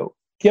to do.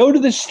 Go to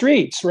the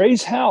streets,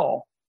 raise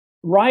hell,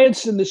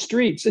 riots in the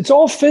streets. It's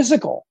all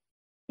physical.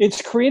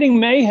 It's creating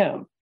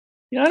mayhem.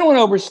 I don't want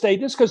to overstate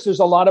this because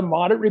there's a lot of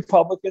moderate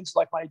Republicans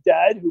like my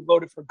dad who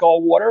voted for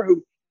Goldwater,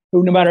 who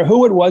no matter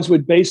who it was,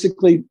 would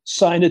basically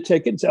sign a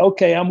ticket and say,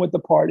 okay, I'm with the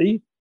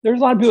party. There's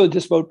a lot of people that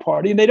just vote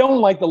party, and they don't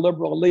like the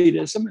liberal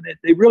elitism, and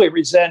they really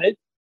resent it.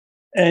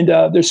 And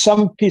there's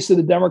some piece of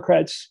the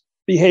Democrats'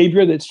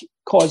 behavior that's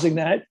causing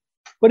that,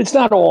 but it's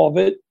not all of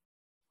it.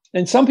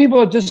 And some people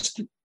are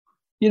just,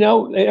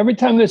 every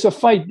time there's a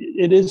fight,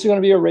 it is going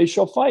to be a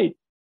racial fight.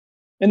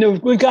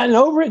 And we've gotten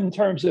over it in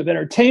terms of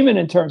entertainment,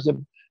 in terms of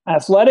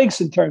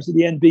athletics, in terms of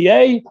the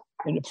NBA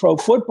and pro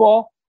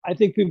football. I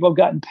think people have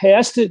gotten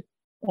past it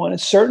on a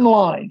certain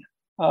line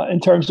in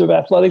terms of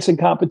athletics and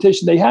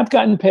competition. They have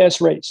gotten past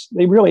race.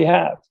 They really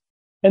have.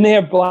 And they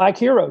have black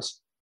heroes.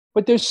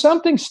 But there's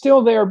something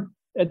still there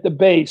at the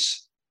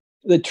base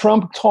that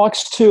Trump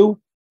talks to.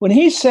 When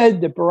he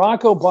said that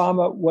Barack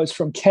Obama was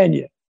from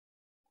Kenya,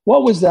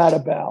 what was that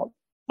about?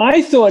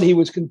 I thought he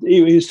was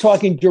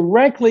talking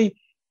directly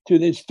to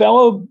his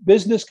fellow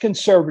business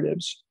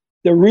conservatives,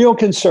 the real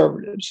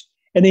conservatives.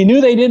 And he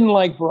knew they didn't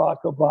like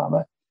Barack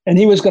Obama, and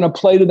he was going to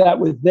play to that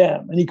with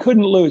them, and he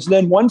couldn't lose. And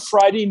then one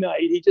Friday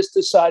night, he just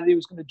decided he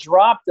was going to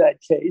drop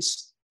that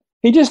case.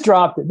 He just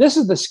dropped it. This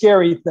is the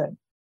scary thing.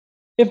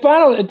 If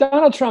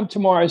Donald Trump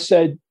tomorrow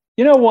said,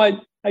 you know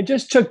what, I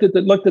just looked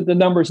at the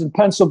numbers in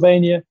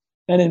Pennsylvania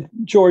and in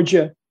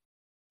Georgia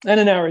and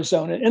in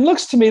Arizona. It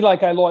looks to me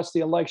like I lost the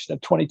election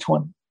of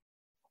 2020.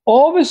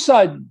 All of a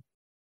sudden,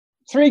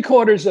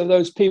 3/4 of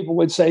those people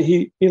would say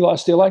he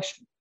lost the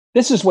election.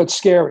 This is what's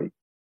scary.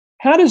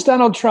 How does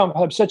Donald Trump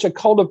have such a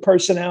cult of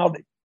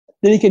personality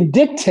that he can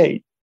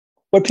dictate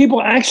what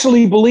people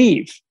actually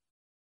believe?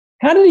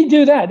 How did he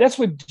do that? That's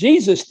what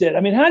Jesus did.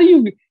 I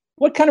mean,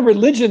 what kind of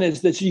religion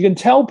is this? You can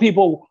tell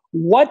people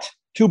what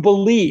to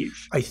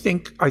believe. I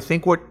think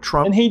what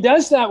Trump, and he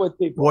does that with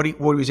people. What he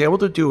was able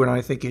to do, and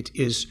I think it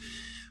is,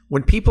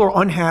 when people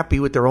are unhappy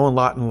with their own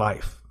lot in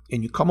life,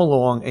 and you come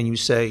along and you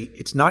say,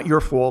 it's not your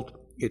fault,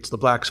 it's the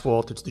blacks'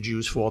 fault, it's the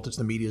Jews' fault, it's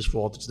the media's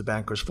fault, it's the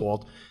bankers'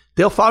 fault,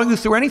 they'll follow you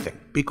through anything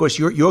because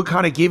you're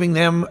kind of giving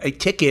them a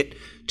ticket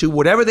to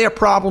whatever their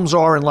problems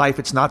are in life.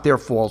 It's not their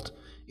fault,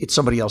 it's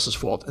somebody else's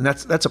fault, and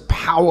that's a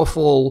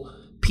powerful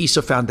piece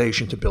of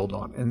foundation to build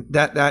on, and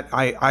that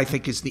I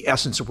think is the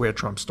essence of where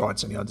Trump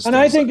starts, and he understands. And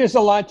I think there's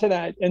a lot to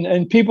that,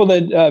 and people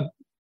that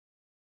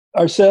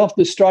are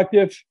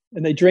self-destructive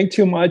and they drink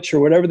too much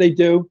or whatever they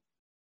do,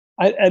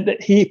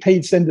 he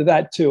feeds into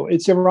that too.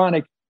 It's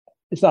ironic.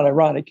 It's not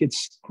ironic.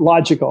 It's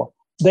logical.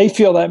 They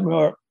feel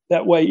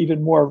that way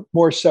even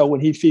more so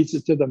when he feeds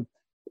it to them.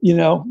 You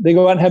know, they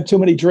go out and have too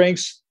many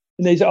drinks,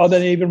 and they say, "Oh,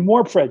 then even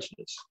more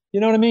prejudice." You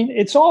know what I mean?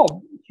 It's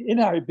all in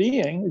our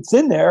being. It's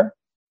in there.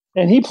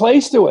 And he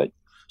plays to it.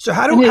 So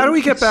how do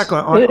we get back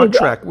on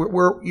track?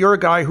 You're a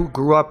guy who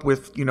grew up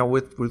with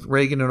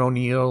Reagan and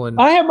O'Neill, and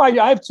I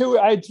had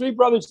three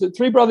brothers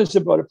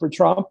that voted for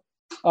Trump.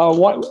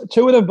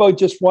 Two of them vote.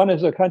 Just one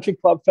is a country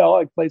club fellow.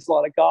 He plays a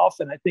lot of golf,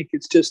 and I think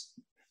it's just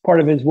part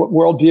of his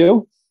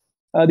worldview.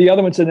 The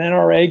other one's an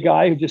NRA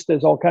guy who just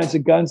does all kinds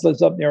of guns,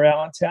 lives up near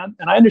Allentown,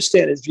 and I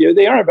understand his view.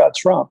 They aren't about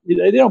Trump.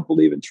 They don't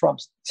believe in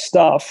Trump's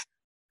stuff.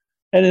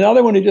 And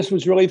another one who just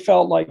really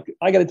felt like,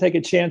 I got to take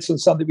a chance on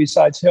something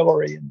besides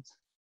Hillary,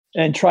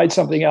 and tried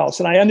something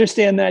else. And I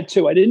understand that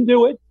too. I didn't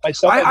do it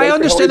myself. I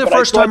understand Hillary, the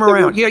first time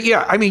around.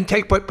 Yeah. I mean,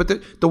 but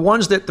the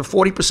ones that the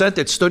 40%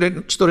 that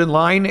stood in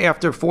line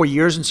after 4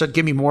 years and said,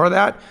 "Give me more of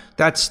that."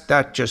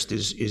 That just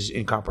is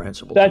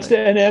incomprehensible.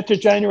 And after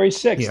January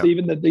 6th,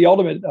 even the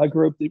ultimate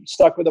group that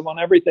stuck with them on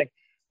everything.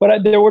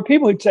 But there were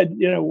people who said,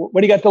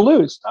 what do you got to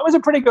lose? That was a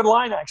pretty good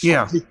line,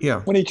 actually. Yeah.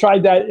 When he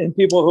tried that, and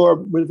people who are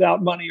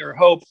without money or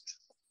hope.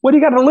 What do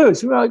you got to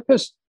lose?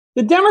 Because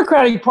the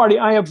Democratic Party,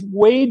 I have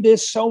weighed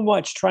this so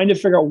much, trying to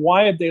figure out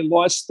why have they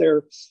lost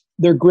their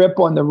grip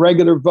on the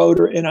regular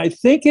voter. And I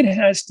think it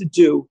has to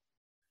do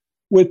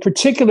with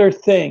particular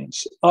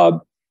things.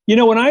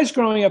 When I was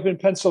growing up in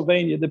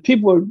Pennsylvania, the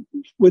people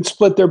would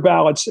split their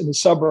ballots in the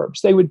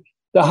suburbs. The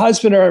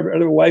husband or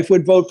the wife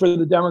would vote for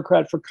the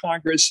Democrat for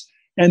Congress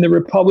and the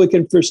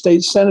Republican for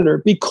state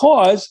senator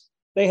because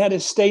they had a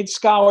state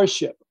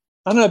scholarship.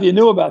 I don't know if you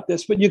knew about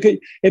this, but you could,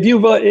 if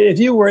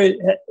you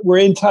were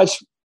in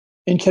touch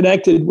and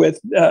connected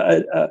with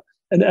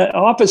an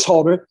office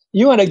holder,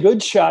 you had a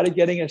good shot at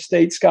getting a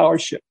state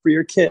scholarship for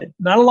your kid.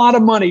 Not a lot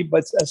of money,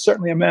 but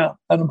certainly an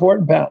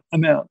important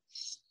amount.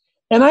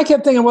 And I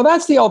kept thinking, well,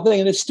 that's the old thing.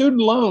 And the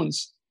student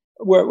loans,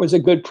 where it was a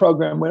good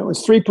program, when it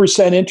was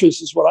 3%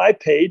 interest is what I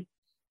paid,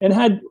 and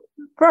had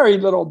very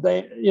little,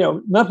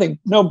 nothing,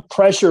 no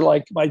pressure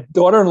like my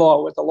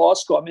daughter-in-law with the law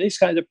school. I mean, these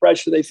kinds of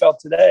pressure they felt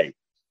today.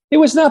 It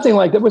was nothing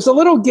like that. It was a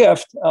little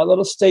gift, a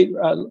little state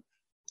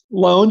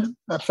loan,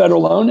 a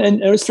federal loan,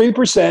 and it was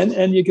 3%,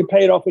 and you could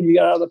pay it off when you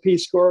got out of the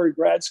Peace Corps or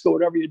grad school,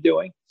 whatever you're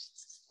doing.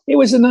 It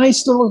was a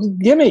nice little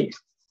gimme.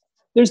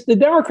 The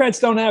Democrats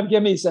don't have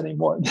gimmies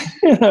anymore.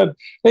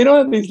 They don't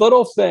have these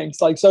little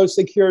things like Social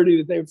Security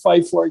that they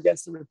fight for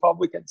against the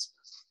Republicans,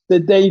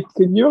 that they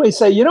can really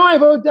say, I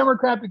vote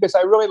Democrat because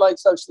I really like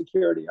Social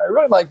Security. I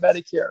really like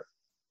Medicare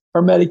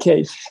or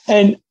Medicaid.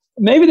 And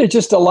maybe there's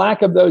just a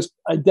lack of those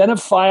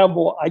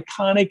identifiable,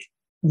 iconic,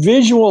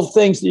 visual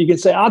things that you can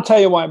say, I'll tell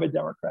you why I'm a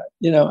Democrat.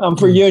 I'm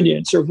for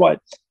unions or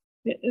what.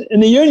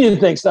 And the union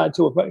thing's not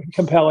too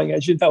compelling,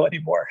 as you know,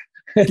 anymore.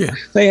 Yeah.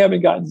 They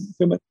haven't gotten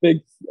too much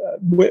big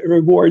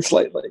rewards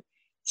lately.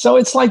 So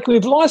it's like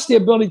we've lost the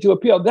ability to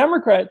appeal.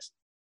 Democrats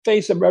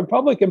face a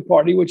Republican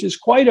Party, which is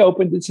quite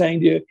open to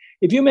saying to you,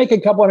 if you make a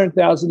couple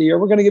 $100,000 a year,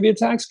 we're going to give you a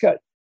tax cut.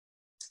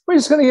 We're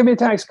just going to give you a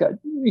tax cut.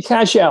 You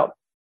cash out.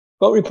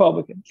 Vote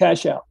Republican.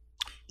 Cash out.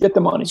 Get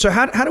the money. So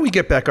how do we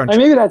get back on?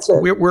 Maybe that's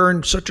it. We're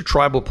in such a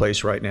tribal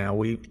place right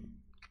now.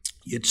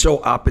 It's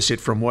so opposite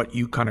from what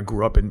you kind of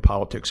grew up in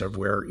politics of,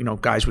 where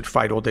guys would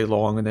fight all day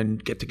long and then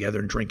get together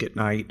and drink at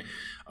night.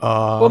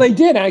 Well, they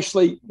did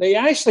actually. They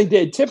actually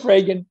did. Tip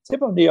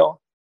O'Neill.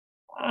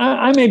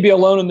 I may be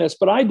alone in this,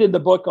 but I did the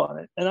book on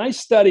it, and I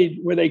studied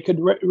where they could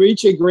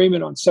reach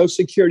agreement on Social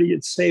Security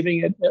and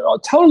saving it.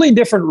 Totally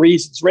different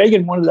reasons.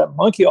 Reagan wanted that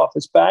monkey off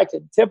his back,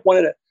 and Tip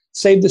wanted to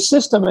save the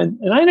system.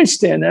 And I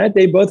understand that.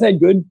 They both had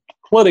good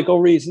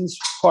political reasons,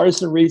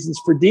 partisan reasons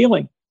for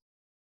dealing.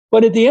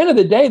 But at the end of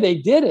the day, they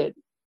did it.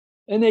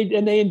 And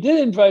they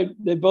did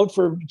vote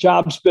for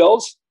jobs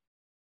bills.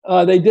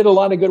 They did a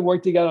lot of good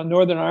work together on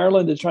Northern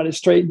Ireland to try to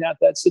straighten out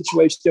that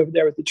situation over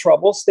there with the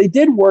Troubles. They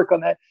did work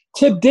on that.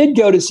 Tip did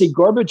go to see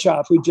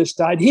Gorbachev, who just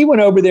died. He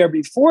went over there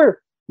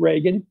before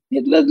Reagan.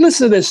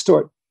 Listen to this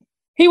story.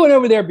 He went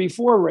over there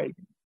before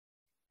Reagan.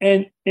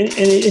 And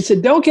he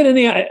said, don't get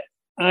any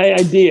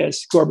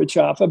ideas,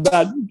 Gorbachev,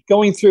 about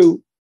going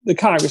through the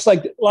Congress.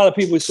 Like a lot of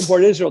people who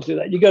support Israel do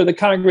that. You go to the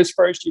Congress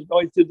first, you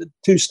always do the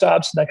two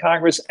stops in the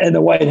Congress and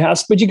the White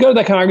House, but you go to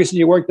the Congress and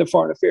you work the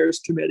Foreign Affairs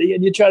Committee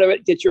and you try to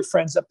get your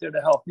friends up there to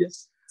help you.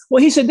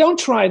 Well, he said, don't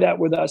try that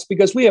with us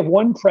because we have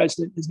one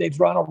president. His name's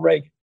Ronald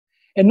Reagan.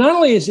 And not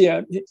only is he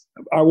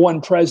our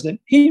one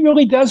president, he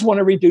really does want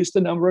to reduce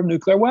the number of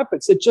nuclear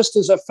weapons. It just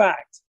is a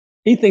fact.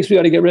 He thinks we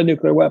ought to get rid of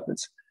nuclear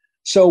weapons.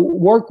 So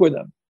work with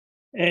him.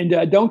 And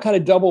don't kind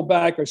of double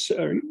back or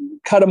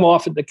cut him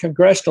off at the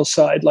congressional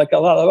side like a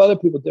lot of other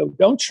people do.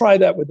 Don't try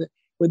that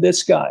with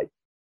this guy.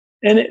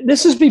 And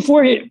this is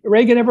before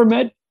Reagan ever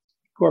met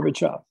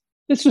Gorbachev.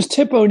 This was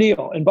Tip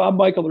O'Neill and Bob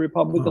Michael, the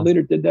Republican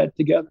leader, did that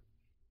together.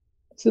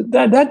 So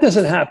that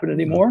doesn't happen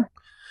anymore.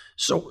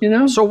 So,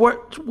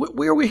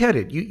 where are we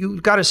headed?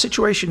 You've got a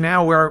situation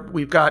now where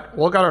we've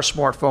all got our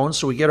smartphones,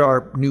 so we get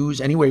our news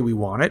any way we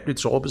want it.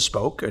 It's all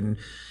bespoke,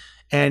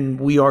 and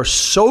we are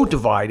so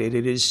divided.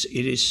 It is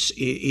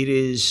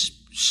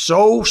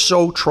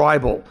so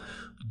tribal.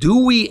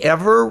 Do we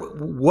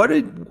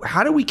ever?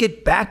 How do we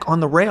get back on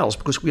the rails?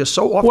 Because we are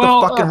so off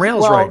the fucking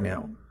rails right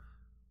now.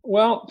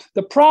 Well,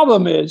 the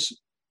problem is,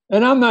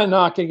 and I'm not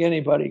knocking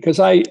anybody because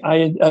I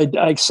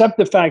accept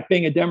the fact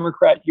being a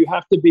Democrat, you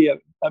have to be a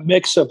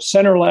mix of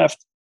center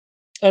left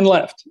and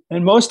left.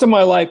 And most of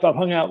my life, I've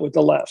hung out with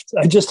the left.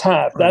 I just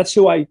have. Right. That's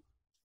who I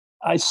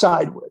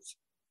side with.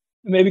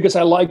 Maybe because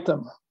I like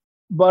them,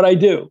 but I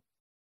do.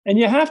 And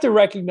you have to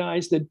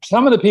recognize that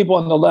some of the people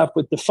on the left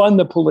would defund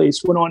the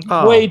police went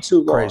on way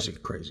too long.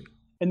 Crazy.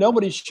 And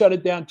nobody shut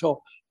it down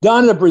until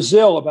Donna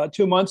Brazil about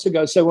 2 months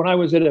ago said, when I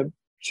was at a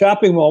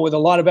shopping mall with a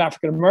lot of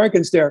African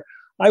Americans there,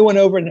 I went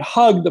over and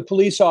hugged the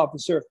police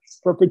officer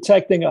for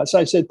protecting us.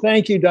 I said,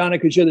 thank you, Donna,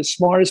 because you're the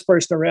smartest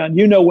person around.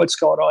 You know what's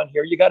going on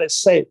here. You got to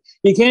say it.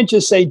 You can't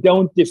just say,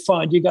 don't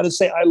defund. You got to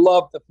say, I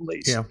love the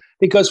police. Yeah.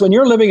 Because when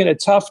you're living in a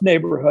tough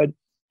neighborhood,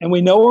 and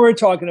we know what we're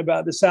talking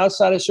about, the south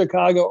side of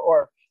Chicago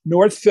or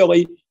North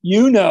Philly,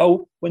 you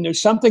know when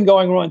there's something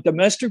going wrong,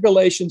 domestic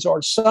relations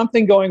or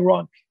something going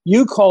wrong,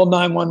 you call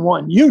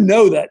 911. You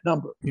know that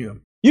number. Yeah.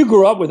 You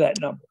grew up with that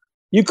number.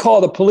 You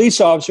call the police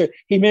officer.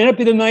 He may not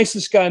be the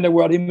nicest guy in the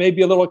world. He may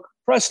be a little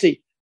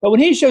crusty. But when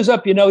he shows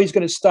up, you know he's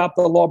going to stop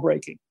the law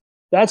breaking.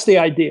 That's the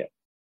idea.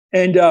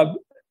 And I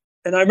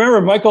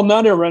remember Michael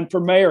Nutter ran for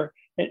mayor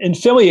in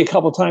Philly a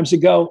couple of times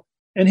ago,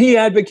 and he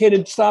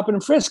advocated stop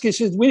and frisk. He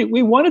says,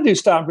 we want to do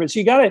stop and frisk.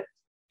 You got to,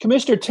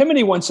 Commissioner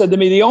Timoney once said to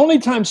me, the only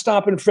time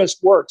stop and frisk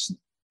works,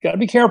 got to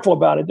be careful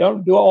about it.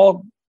 Don't do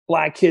all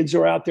black kids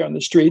who are out there on the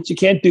streets. You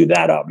can't do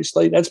that,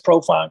 obviously. That's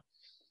profiling.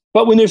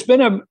 But when there's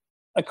been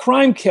a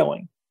crime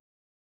killing,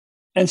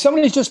 and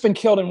somebody's just been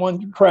killed in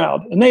one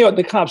crowd, and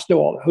the cops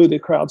know who the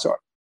crowds are,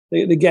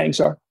 the gangs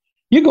are.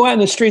 You go out in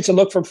the streets and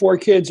look for 4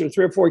 kids or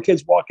 3 or 4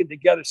 kids walking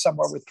together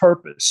somewhere with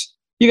purpose.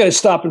 You got to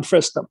stop and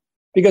frisk them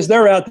because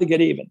they're out to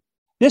get even.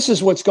 This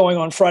is what's going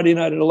on Friday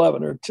night at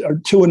 11 or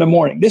 2 in the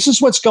morning. This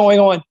is what's going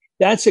on.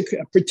 That's a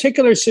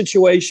particular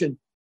situation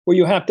where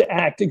you have to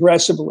act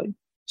aggressively.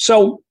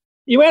 So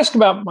you ask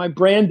about my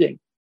branding.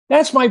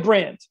 That's my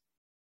brand.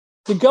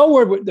 To go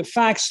where the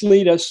facts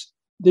lead us,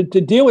 to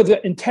deal with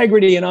the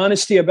integrity and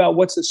honesty about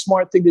what's the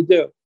smart thing to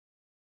do.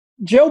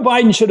 Joe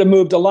Biden should have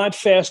moved a lot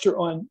faster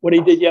on what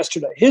he did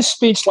yesterday. His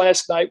speech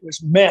last night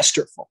was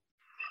masterful.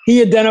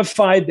 He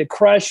identified the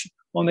crash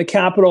on the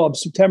Capitol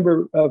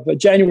of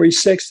January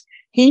 6th.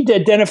 He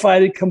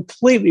identified it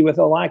completely with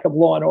a lack of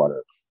law and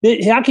order.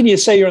 How can you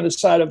say you're on the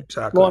side of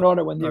law and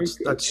order when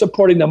that's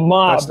supporting the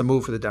mob? That's the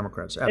move for the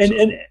Democrats.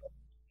 Absolutely.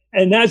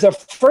 And that's the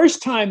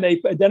first time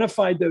they've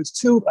identified those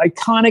 2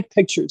 iconic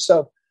pictures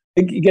of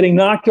getting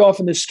knocked off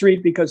in the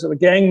street because of a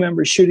gang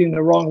member shooting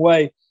the wrong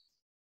way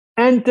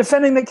and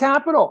defending the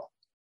Capitol.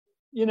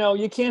 You know,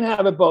 you can't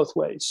have it both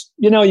ways.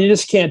 You know, you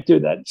just can't do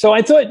that. So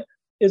I thought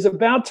it's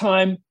about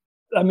time.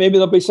 Maybe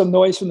there'll be some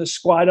noise from the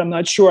squad. I'm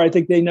not sure. I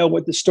think they know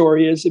what the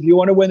story is. If you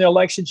want to win the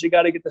elections, you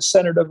got to get the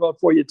Senate to vote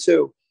for you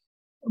too.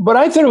 But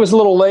I thought it was a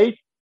little late.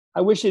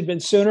 I wish he'd been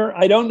sooner.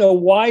 I don't know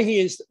why he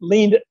has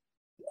leaned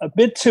a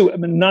bit too, a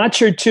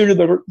notch or two to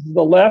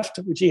the left,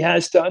 which he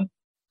has done.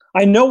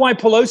 I know why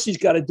Pelosi's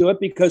got to do it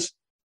because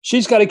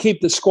she's got to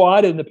keep the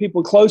squad and the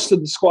people close to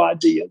the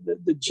squad,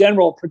 the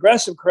general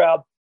progressive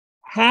crowd,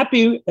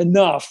 happy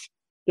enough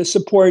to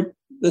support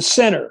the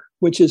center,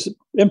 which is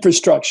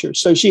infrastructure.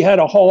 So she had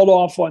to hold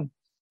off on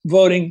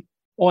voting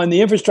on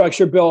the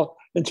infrastructure bill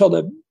until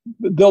the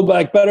Build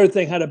Back Better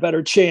thing had a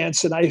better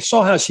chance. And I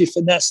saw how she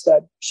finessed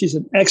that. She's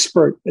an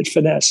expert at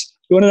finesse.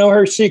 You want to know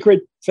her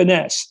secret?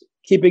 Finesse,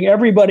 keeping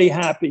everybody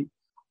happy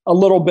a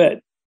little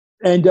bit.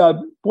 And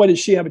boy, does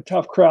she have a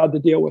tough crowd to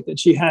deal with. And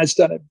she has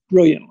done it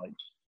brilliantly.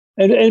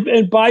 And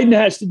Biden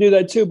has to do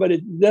that too, but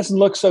it doesn't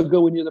look so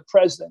good when you're the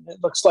president. It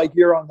looks like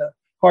you're on the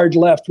hard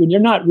left when you're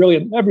not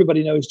really.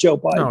 Everybody knows Joe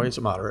Biden. No, he's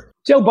a moderate.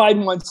 Joe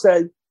Biden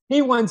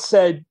once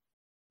said,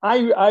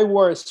 I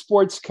wore a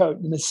sports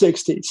coat in the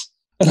 60s.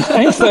 And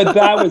I thought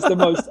that was the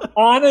most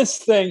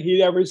honest thing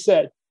he'd ever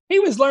said. He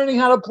was learning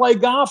how to play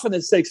golf in the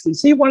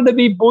 60s. He wanted to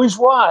be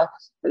bourgeois.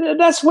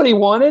 That's what he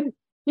wanted.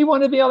 He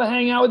wanted to be able to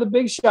hang out with the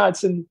big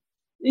shots. And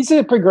he's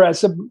a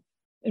progressive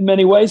in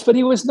many ways, but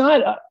he was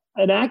not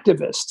an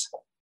activist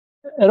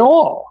at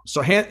all.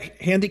 So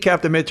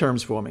handicap the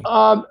midterms for me.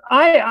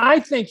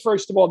 I think,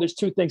 first of all, there's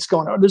two things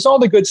going on. There's all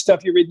the good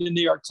stuff you read in the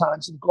New York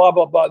Times and blah,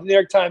 blah, blah. The New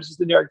York Times is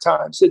the New York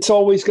Times. It's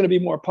always going to be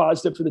more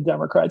positive for the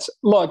Democrats.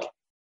 Look,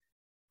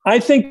 I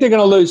think they're going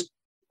to lose.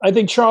 I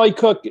think Charlie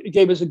Cook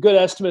gave us a good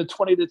estimate of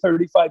 20 to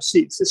 35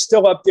 seats. It's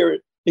still up there.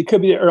 It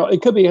could be early.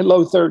 It could be in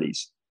low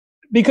 30s.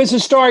 Because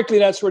historically,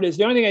 that's where it is.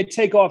 The only thing I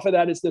take off of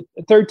that is the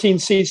 13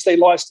 seats they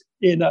lost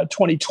in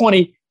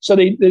 2020. So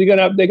they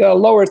got a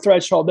lower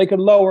threshold. They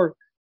could lower,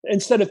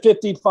 instead of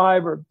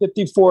 55 or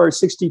 54 or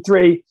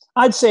 63,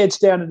 I'd say it's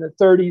down in the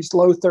 30s,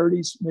 low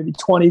 30s, maybe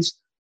 20s.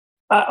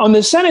 On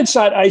the Senate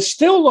side, I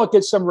still look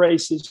at some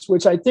races,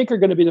 which I think are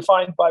going to be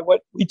defined by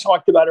what we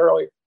talked about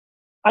earlier.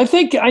 I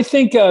think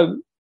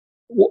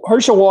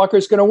Herschel Walker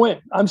is going to win.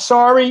 I'm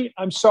sorry.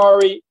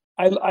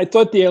 I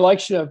thought the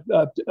election of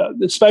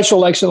the special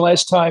election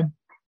last time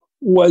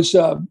was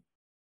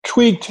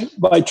tweaked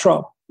by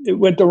Trump. It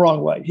went the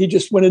wrong way. He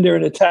just went in there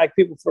and attacked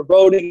people for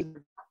voting.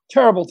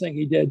 Terrible thing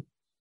he did.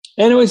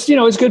 And it was,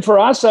 it's good for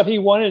Ossoff. He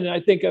won it, and I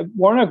think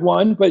Warnock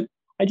won, but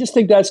I just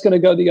think that's going to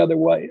go the other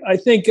way. I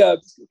think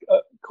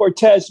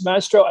Cortez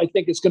Masto, I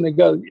think is going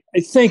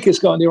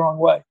the wrong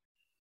way.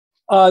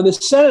 The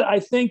Senate, I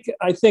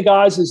think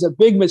Oz is a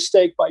big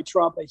mistake by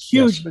Trump, a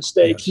huge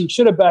mistake. Yes. He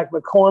should have backed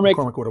McCormick.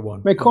 McCormick would have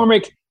won.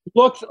 McCormick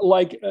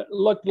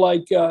looked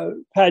like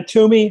Pat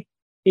Toomey.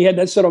 He had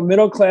that sort of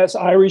middle class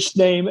Irish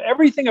name.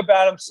 Everything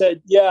about him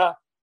said,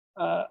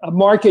 a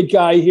market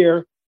guy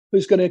here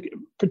who's going to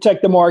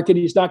protect the market.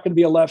 He's not going to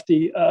be a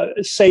lefty.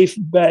 A safe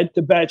bet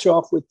to batch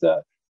off with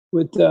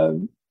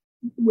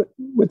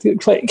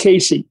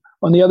Casey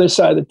on the other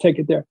side of the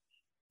ticket there.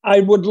 I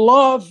would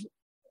love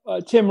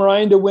Tim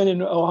Ryan to win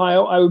in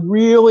Ohio. I would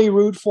really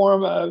root for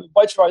him. A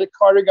bunch of our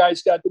Carter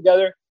guys got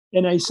together,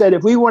 and I said,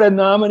 if we want a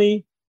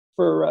nominee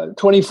for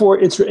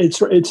 24,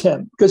 it's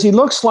him, because he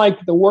looks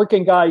like the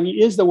working guy.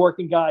 He is the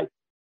working guy.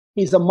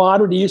 He's a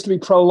moderate. He used to be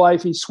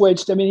pro-life. He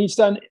switched. I mean, he's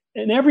done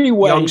in every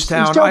way.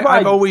 Youngstown.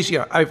 I've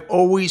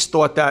always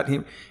thought that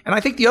him, and I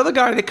think the other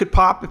guy that could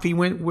pop if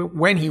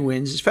when he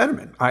wins is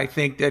Fetterman. I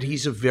think that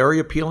he's a very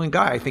appealing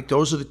guy. I think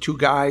those are the two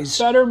guys.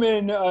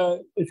 Fetterman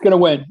is going to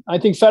win. I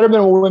think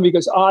Fetterman will win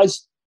because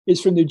Oz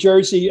is from New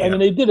Jersey. Yeah. I mean,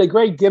 they did a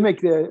great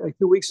gimmick a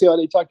few weeks ago.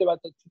 They talked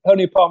about the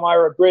Tony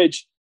Palmyra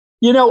Bridge.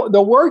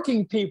 The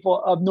working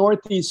people of North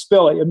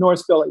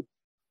Philly,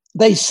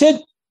 they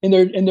sit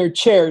in their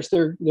chairs,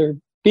 their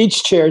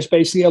beach chairs,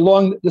 basically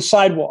along the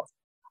sidewalk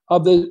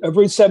of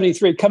Route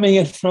 73, coming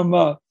in from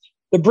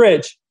the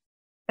bridge,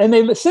 and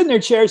they sit in their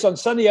chairs on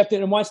Sunday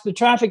afternoon and watch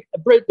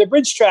the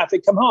bridge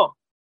traffic come home.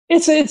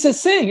 It's a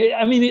thing.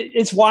 I mean,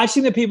 it's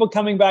watching the people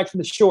coming back from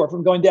the shore,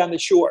 from going down the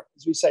shore,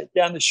 as we say,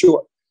 down the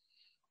shore,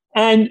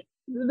 and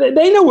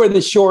they know where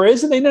the shore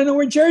is, and they know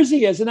where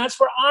Jersey is, and that's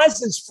where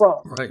Oz is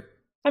from. Right.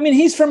 I mean,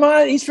 he's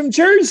from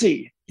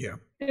Jersey. Yeah.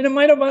 And it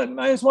might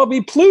as well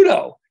be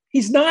Pluto.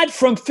 He's not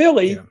from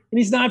Philly, and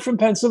he's not from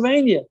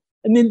Pennsylvania.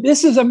 I mean,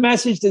 this is a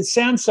message that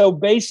sounds so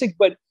basic,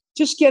 but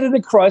just get it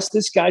across.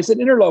 This guy's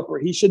an interloper.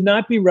 He should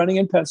not be running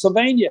in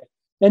Pennsylvania,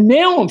 and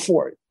nail him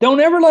for it.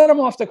 Don't ever let him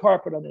off the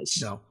carpet on this.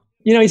 No.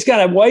 He's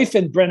got a wife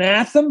in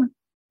Brennatham,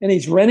 and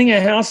he's renting a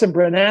house in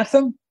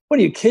Brennatham. What,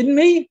 are you kidding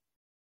me?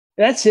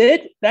 That's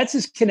it? That's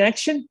his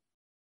connection?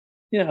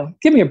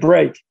 Give me a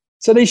break.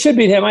 So they should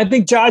beat him. I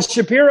think Josh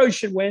Shapiro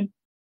should win.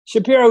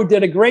 Shapiro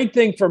did a great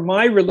thing for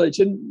my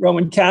religion,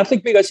 Roman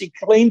Catholic, because he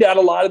cleaned out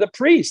a lot of the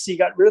priests. He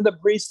got rid of the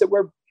priests that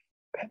were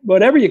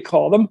whatever you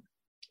call them,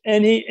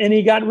 and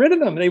he got rid of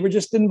them. They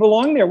just didn't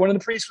belong there. One of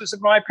the priests was in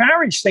my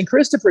parish, St.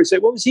 Christopher.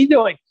 Said, what was he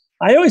doing?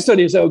 I always thought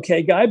he was an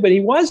okay guy, but he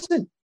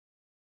wasn't.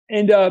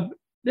 And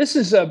this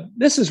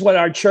is what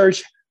our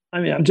church.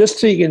 I mean, I'm just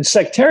speaking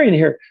sectarian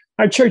here.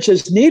 Our church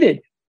has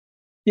needed.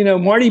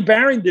 Marty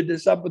Baron did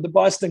this up with the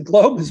Boston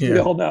Globe, as we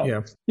all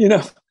know.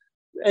 Yeah.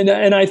 And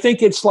I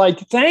think it's like,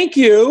 thank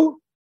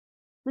you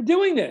for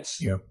doing this.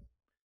 Yeah.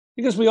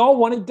 Because we all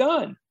want it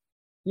done.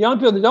 Young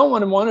people that don't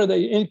want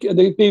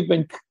it, they've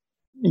been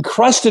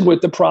encrusted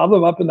with the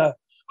problem up in the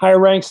higher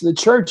ranks of the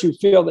church who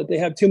feel that they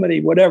have too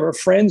many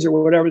friends or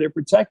whatever they're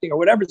protecting or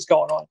whatever's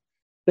going on.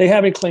 They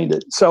haven't cleaned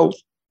it. So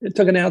it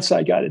took an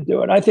outside guy to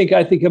do it. I think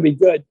it'll be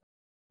good.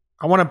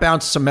 I want to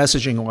bounce some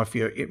messaging off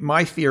you.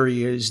 My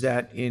theory is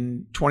that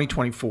in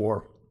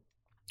 2024,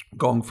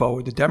 going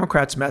forward, the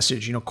Democrats'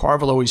 message,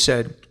 Carville always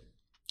said,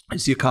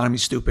 is the economy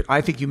stupid?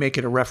 I think you make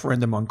it a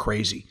referendum on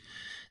crazy,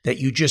 that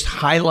you just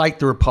highlight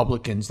the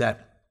Republicans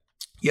that,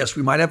 yes,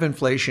 we might have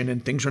inflation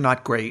and things are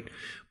not great,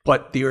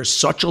 But there's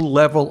such a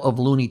level of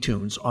Looney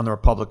Tunes on the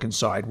Republican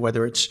side,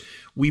 whether it's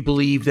we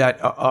believe that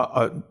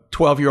a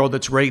 12-year-old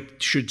that's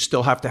raped should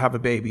still have to have a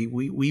baby.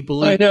 We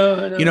believe, I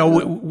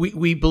know.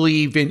 We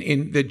believe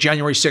in that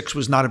January 6th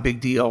was not a big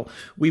deal.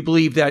 We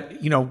believe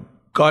that,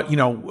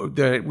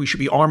 that we should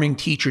be arming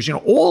teachers,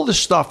 all the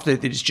stuff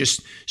that is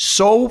just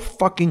so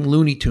fucking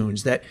Looney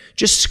Tunes that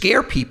just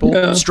scare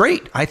people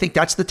straight. I think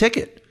that's the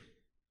ticket.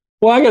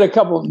 Well, I got a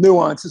couple of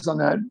nuances on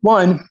that.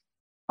 One,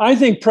 I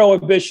think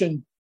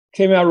prohibition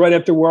came out right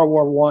after World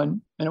War I,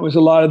 and it was a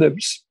lot of the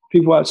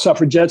people,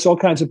 suffragettes, all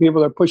kinds of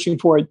people that are pushing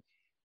for it.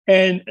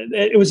 And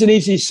it was an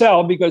easy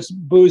sell because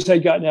booze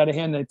had gotten out of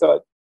hand. They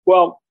thought,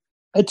 well,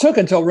 it took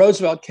until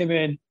Roosevelt came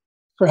in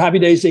for Happy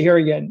Days to Here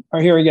Again.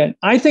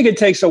 I think it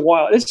takes a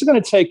while. It's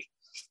going to take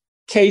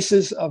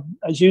cases of,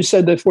 as you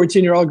said, the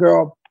 14-year-old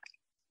girl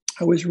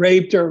who was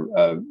raped or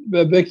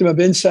a victim of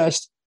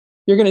incest.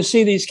 You're going to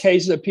see these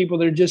cases of people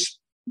that are just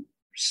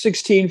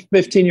 16,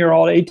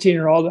 15-year-old,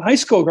 18-year-old high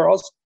school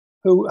girls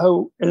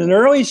who in an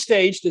early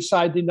stage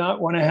decide to not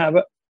want to have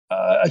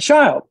a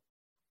child.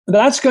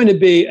 That's going to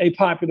be a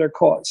popular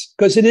cause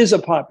because it is a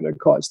popular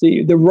cause.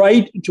 The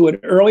right to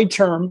an early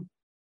term,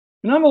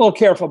 and I'm a little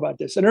careful about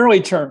this, an early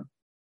term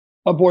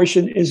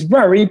abortion is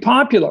very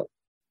popular.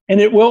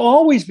 And it will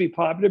always be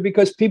popular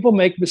because people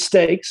make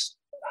mistakes.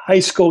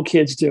 High school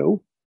kids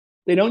do.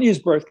 They don't use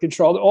birth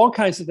control. All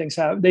kinds of things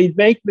happen. They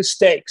make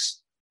mistakes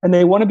and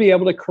they want to be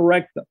able to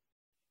correct them.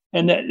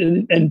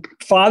 And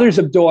fathers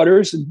of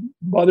daughters and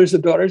mothers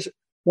of daughters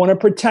want to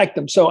protect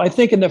them. So I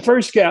think in the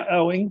first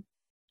going,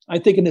 I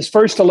think in this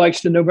first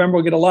election in November,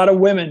 we'll get a lot of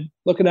women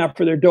looking out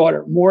for their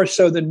daughter, more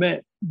so than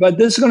men. But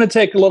this is going to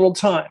take a little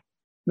time,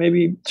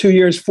 maybe 2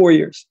 years, 4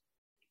 years.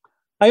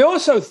 I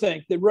also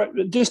think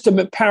that, just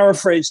to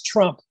paraphrase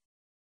Trump,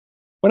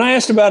 when I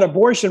asked about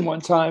abortion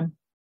one time,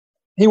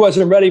 he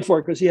wasn't ready for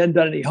it because he hadn't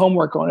done any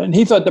homework on it. And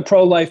he thought the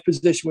pro-life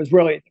position was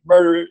really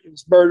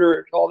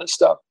murder, all this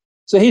stuff.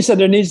 So he said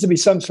there needs to be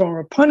some form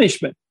of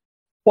punishment.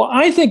 Well,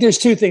 I think there's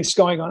two things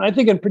going on. I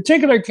think in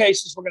particular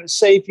cases, we're going to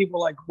save people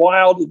like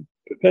Wild in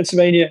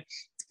Pennsylvania,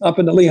 up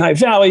in the Lehigh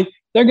Valley.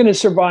 They're going to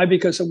survive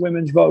because of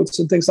women's votes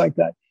and things like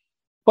that.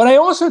 But I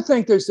also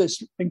think there's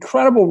this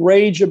incredible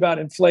rage about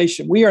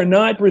inflation. We are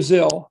not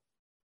Brazil.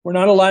 We're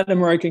not a Latin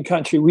American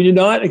country. We do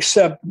not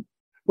accept,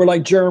 we're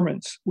like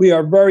Germans. We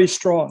are very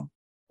strong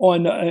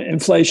on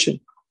inflation.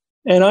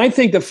 And I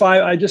think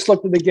I just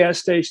looked at the gas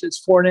station,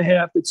 it's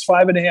 4.5, it's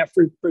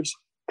 5.5 for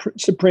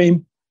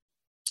Supreme.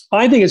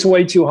 I think it's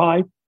way too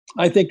high.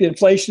 I think the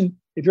inflation,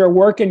 if you're a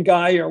working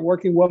guy or a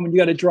working woman, you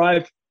got to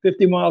drive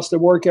 50 miles to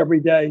work every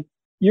day.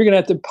 You're going to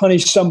have to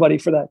punish somebody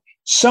for that.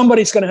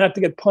 Somebody's going to have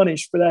to get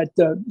punished for that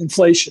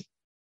inflation.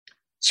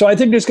 So I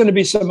think there's going to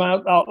be some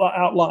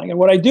outlying. And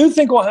what I do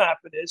think will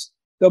happen is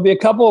there'll be a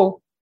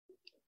couple,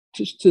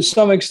 to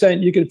some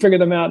extent, you can figure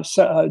them out,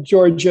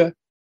 Georgia,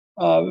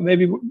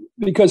 maybe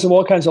because of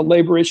all kinds of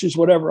labor issues,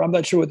 whatever. I'm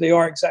not sure what they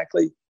are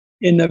exactly.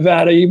 In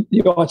Nevada, you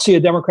won't see a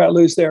Democrat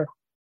lose there.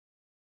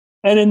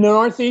 And in the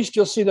Northeast,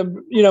 you'll see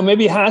them,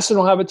 maybe Hassan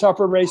will have a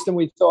tougher race than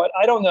we thought.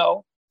 I don't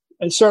know.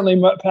 And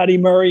certainly Patty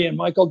Murray and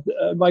Michael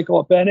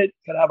Bennett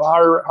could have a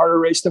harder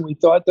race than we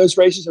thought. Those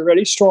races are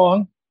very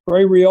strong,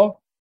 very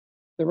real.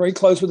 They're very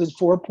close within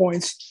 4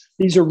 points.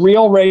 These are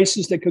real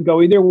races that could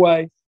go either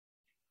way.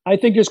 I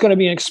think there's going to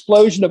be an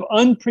explosion of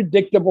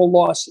unpredictable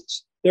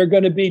losses. They're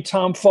going to be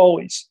Tom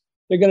Foley's.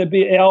 They're going to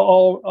be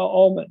Al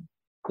Ullman.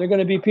 They're going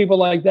to be people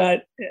like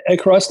that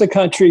across the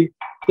country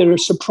that are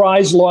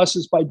surprise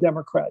losses by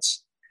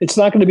Democrats. It's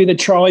not going to be the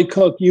Charlie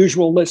Cook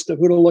usual list of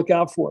who to look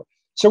out for.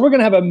 So we're going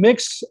to have a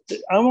mix.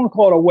 I don't want to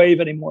call it a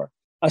wave anymore,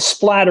 a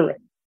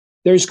splattering.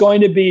 There's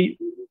going to be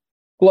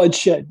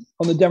bloodshed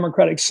on the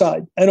Democratic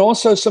side and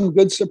also some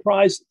good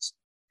surprises.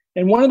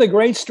 And one of the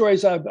great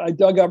stories I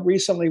dug up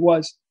recently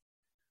was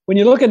when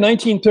you look at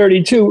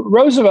 1932,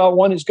 Roosevelt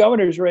won his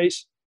governor's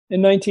race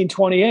in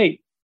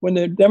 1928 when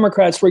the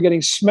Democrats were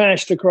getting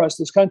smashed across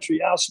this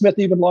country. Al Smith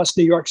even lost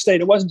New York State.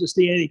 It wasn't just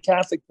the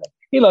anti-Catholic thing.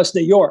 He lost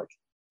New York.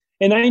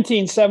 In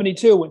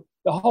 1972, when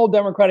the whole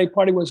Democratic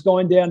Party was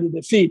going down to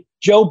defeat,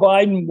 Joe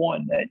Biden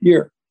won that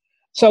year.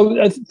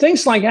 So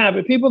things like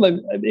happen. People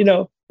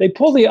that, they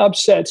pull the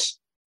upsets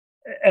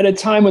at a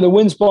time when the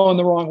wind's blowing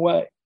the wrong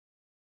way.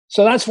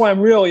 So that's why I'm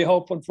really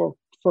hoping for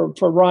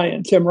Tim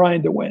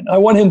Ryan to win. I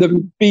want him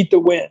to beat the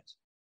wind,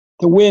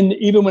 to win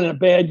even in a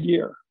bad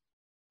year.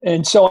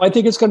 And so I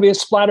think it's going to be a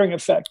splattering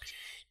effect.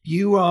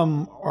 You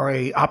are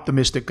a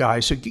optimistic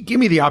guy. So give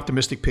me the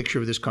optimistic picture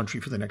of this country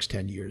for the next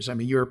 10 years. I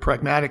mean, you're a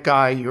pragmatic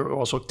guy. You're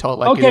also tell it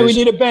like it is.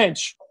 We need a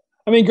bench.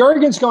 I mean,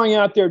 Gergen's going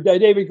out there.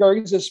 David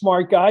Gergen's a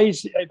smart guy.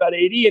 He's about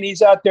 80, and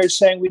he's out there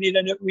saying we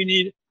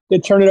need to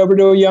turn it over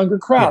to a younger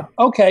crowd.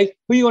 Yeah. Okay,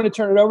 who you want to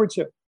turn it over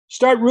to?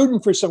 Start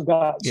rooting for some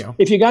guys. Yeah.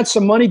 If you got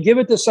some money, give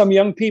it to some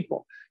young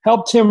people.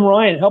 Help Tim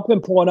Ryan. Help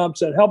him pull an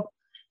upset. Help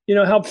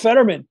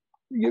Fetterman.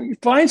 You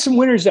find some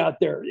winners out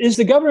there. Is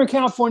the governor of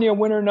California a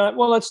winner or not?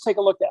 Well, let's take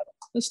a look at it.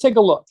 Let's take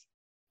a look.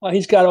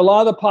 He's got a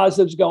lot of the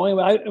positives going,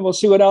 and we'll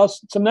see what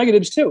else. Some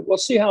negatives too. We'll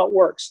see how it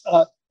works.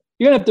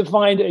 You're going to have to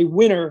find a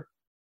winner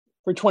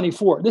for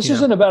 24. This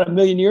isn't about a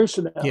million years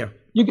from now. Yeah.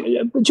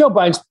 Joe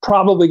Biden's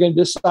probably going to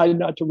decide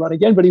not to run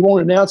again, but he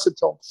won't announce it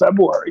till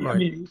February. Right. I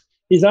mean,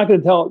 he's not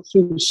going to tell it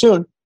too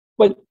soon.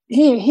 But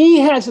he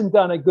hasn't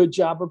done a good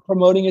job of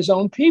promoting his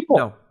own people.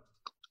 No.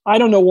 I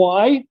don't know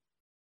why.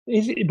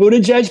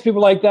 Buttigieg,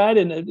 people like that,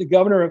 and the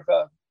governor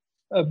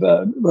of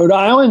Rhode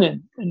Island,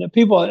 and the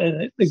people,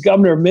 and the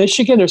governor of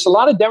Michigan. There's a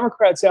lot of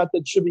Democrats out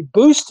that should be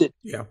boosted.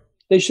 Yeah.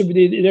 They should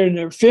be. They're in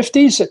their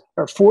 50s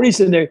or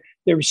 40s, and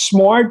they're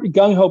smart,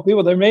 gung-ho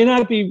people. There may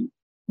not be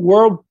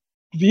world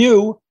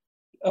view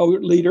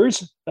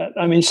leaders.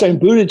 I mean, saying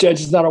Buttigieg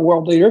is not a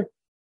world leader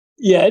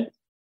yet,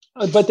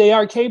 but they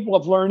are capable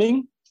of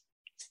learning.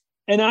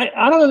 And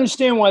I don't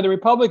understand why the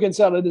Republicans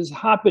out of this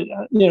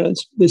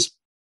this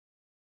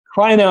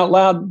crying out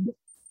loud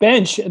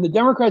bench, and the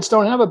Democrats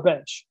don't have a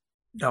bench.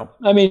 No.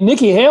 I mean,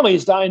 Nikki Haley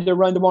is dying to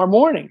run tomorrow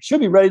morning. She'll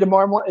be ready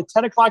tomorrow morning at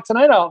 10 o'clock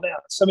tonight, I'll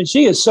announce. I mean,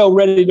 she is so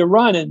ready to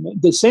run, and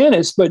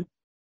DeSantis, but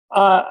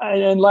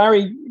and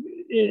Larry,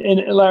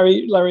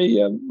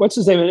 what's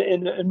his name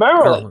in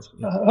Maryland?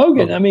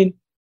 Hogan. Oh. I mean,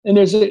 and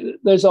there's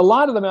a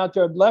lot of them out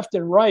there, left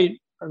and right,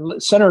 or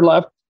center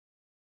left,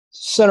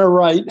 center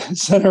right,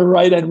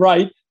 and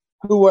right,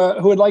 who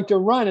would like to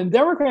run, and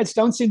Democrats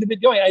don't seem to be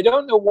doing. I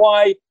don't know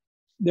why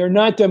they're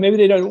not doing. Maybe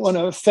they don't want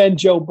to offend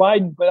Joe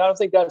Biden, but I don't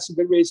think that's a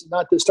good reason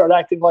not to start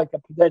acting like a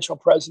potential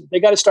president. They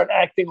got to start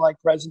acting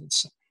like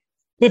presidents.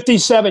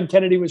 57,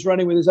 Kennedy was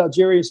running with his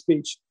Algeria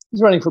speech.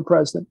 He's running for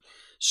president.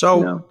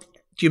 So,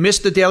 do you miss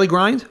the daily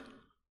grind?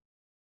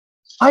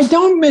 I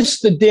don't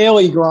miss the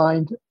daily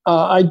grind.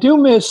 I do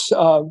miss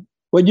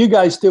what you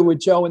guys do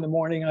with Joe in the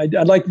morning.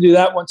 I'd like to do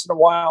that once in a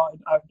while.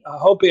 I'm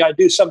hoping I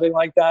do something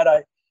like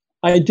that.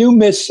 I do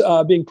miss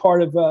being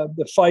part of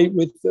the fight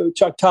with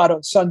Chuck Todd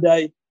on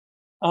Sunday.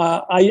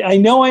 I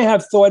know I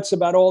have thoughts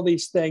about all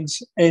these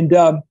things, and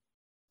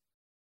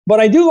but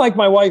I do like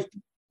my life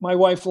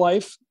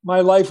with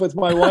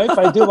my wife.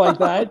 I do like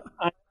that.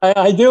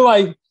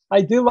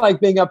 I do like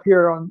being up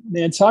here on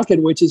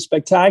Nantucket, which is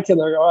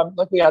spectacular. I'm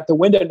looking out the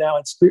window now.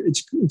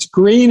 It's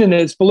green and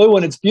it's blue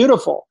and it's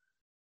beautiful.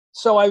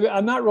 So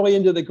I'm not really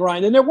into the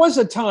grind. And there was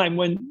a time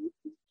when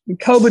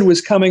COVID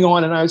was coming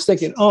on, and I was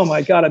thinking, "Oh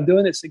my God, I'm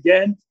doing this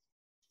again."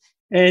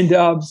 And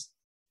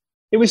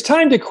it was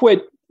time to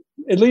quit,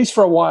 at least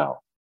for a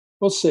while.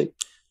 We'll see.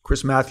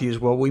 Chris Matthews,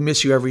 well, we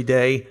miss you every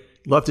day.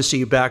 Love to see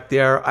you back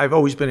there. I've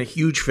always been a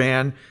huge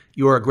fan.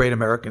 You are a great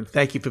American.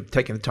 Thank you for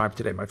taking the time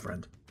today, my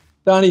friend.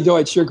 Donnie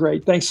Deutsch, you're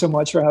great. Thanks so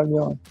much for having me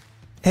on.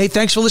 Hey,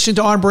 thanks for listening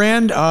to On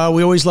Brand.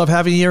 We always love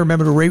having you here.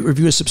 Remember to rate,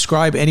 review, and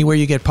subscribe anywhere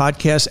you get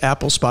podcasts,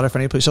 Apple, Spotify,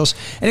 any place else.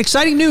 And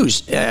exciting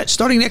news.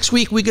 Starting next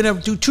week, we're going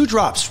to do 2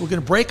 drops. We're going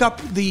to break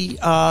up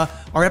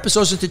our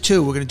episodes into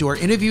 2. We're going to do our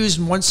interviews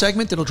in one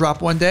segment. It'll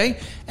drop one day.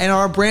 And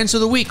our brands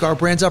of the week, our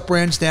brands up,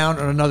 brands down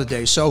on another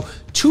day. So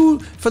 2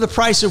 for the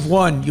price of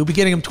 1. You'll be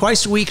getting them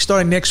twice a week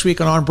starting next week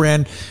on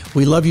Brand.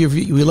 We love you.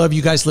 We love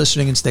you guys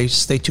listening, and stay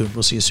tuned.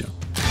 We'll see you soon.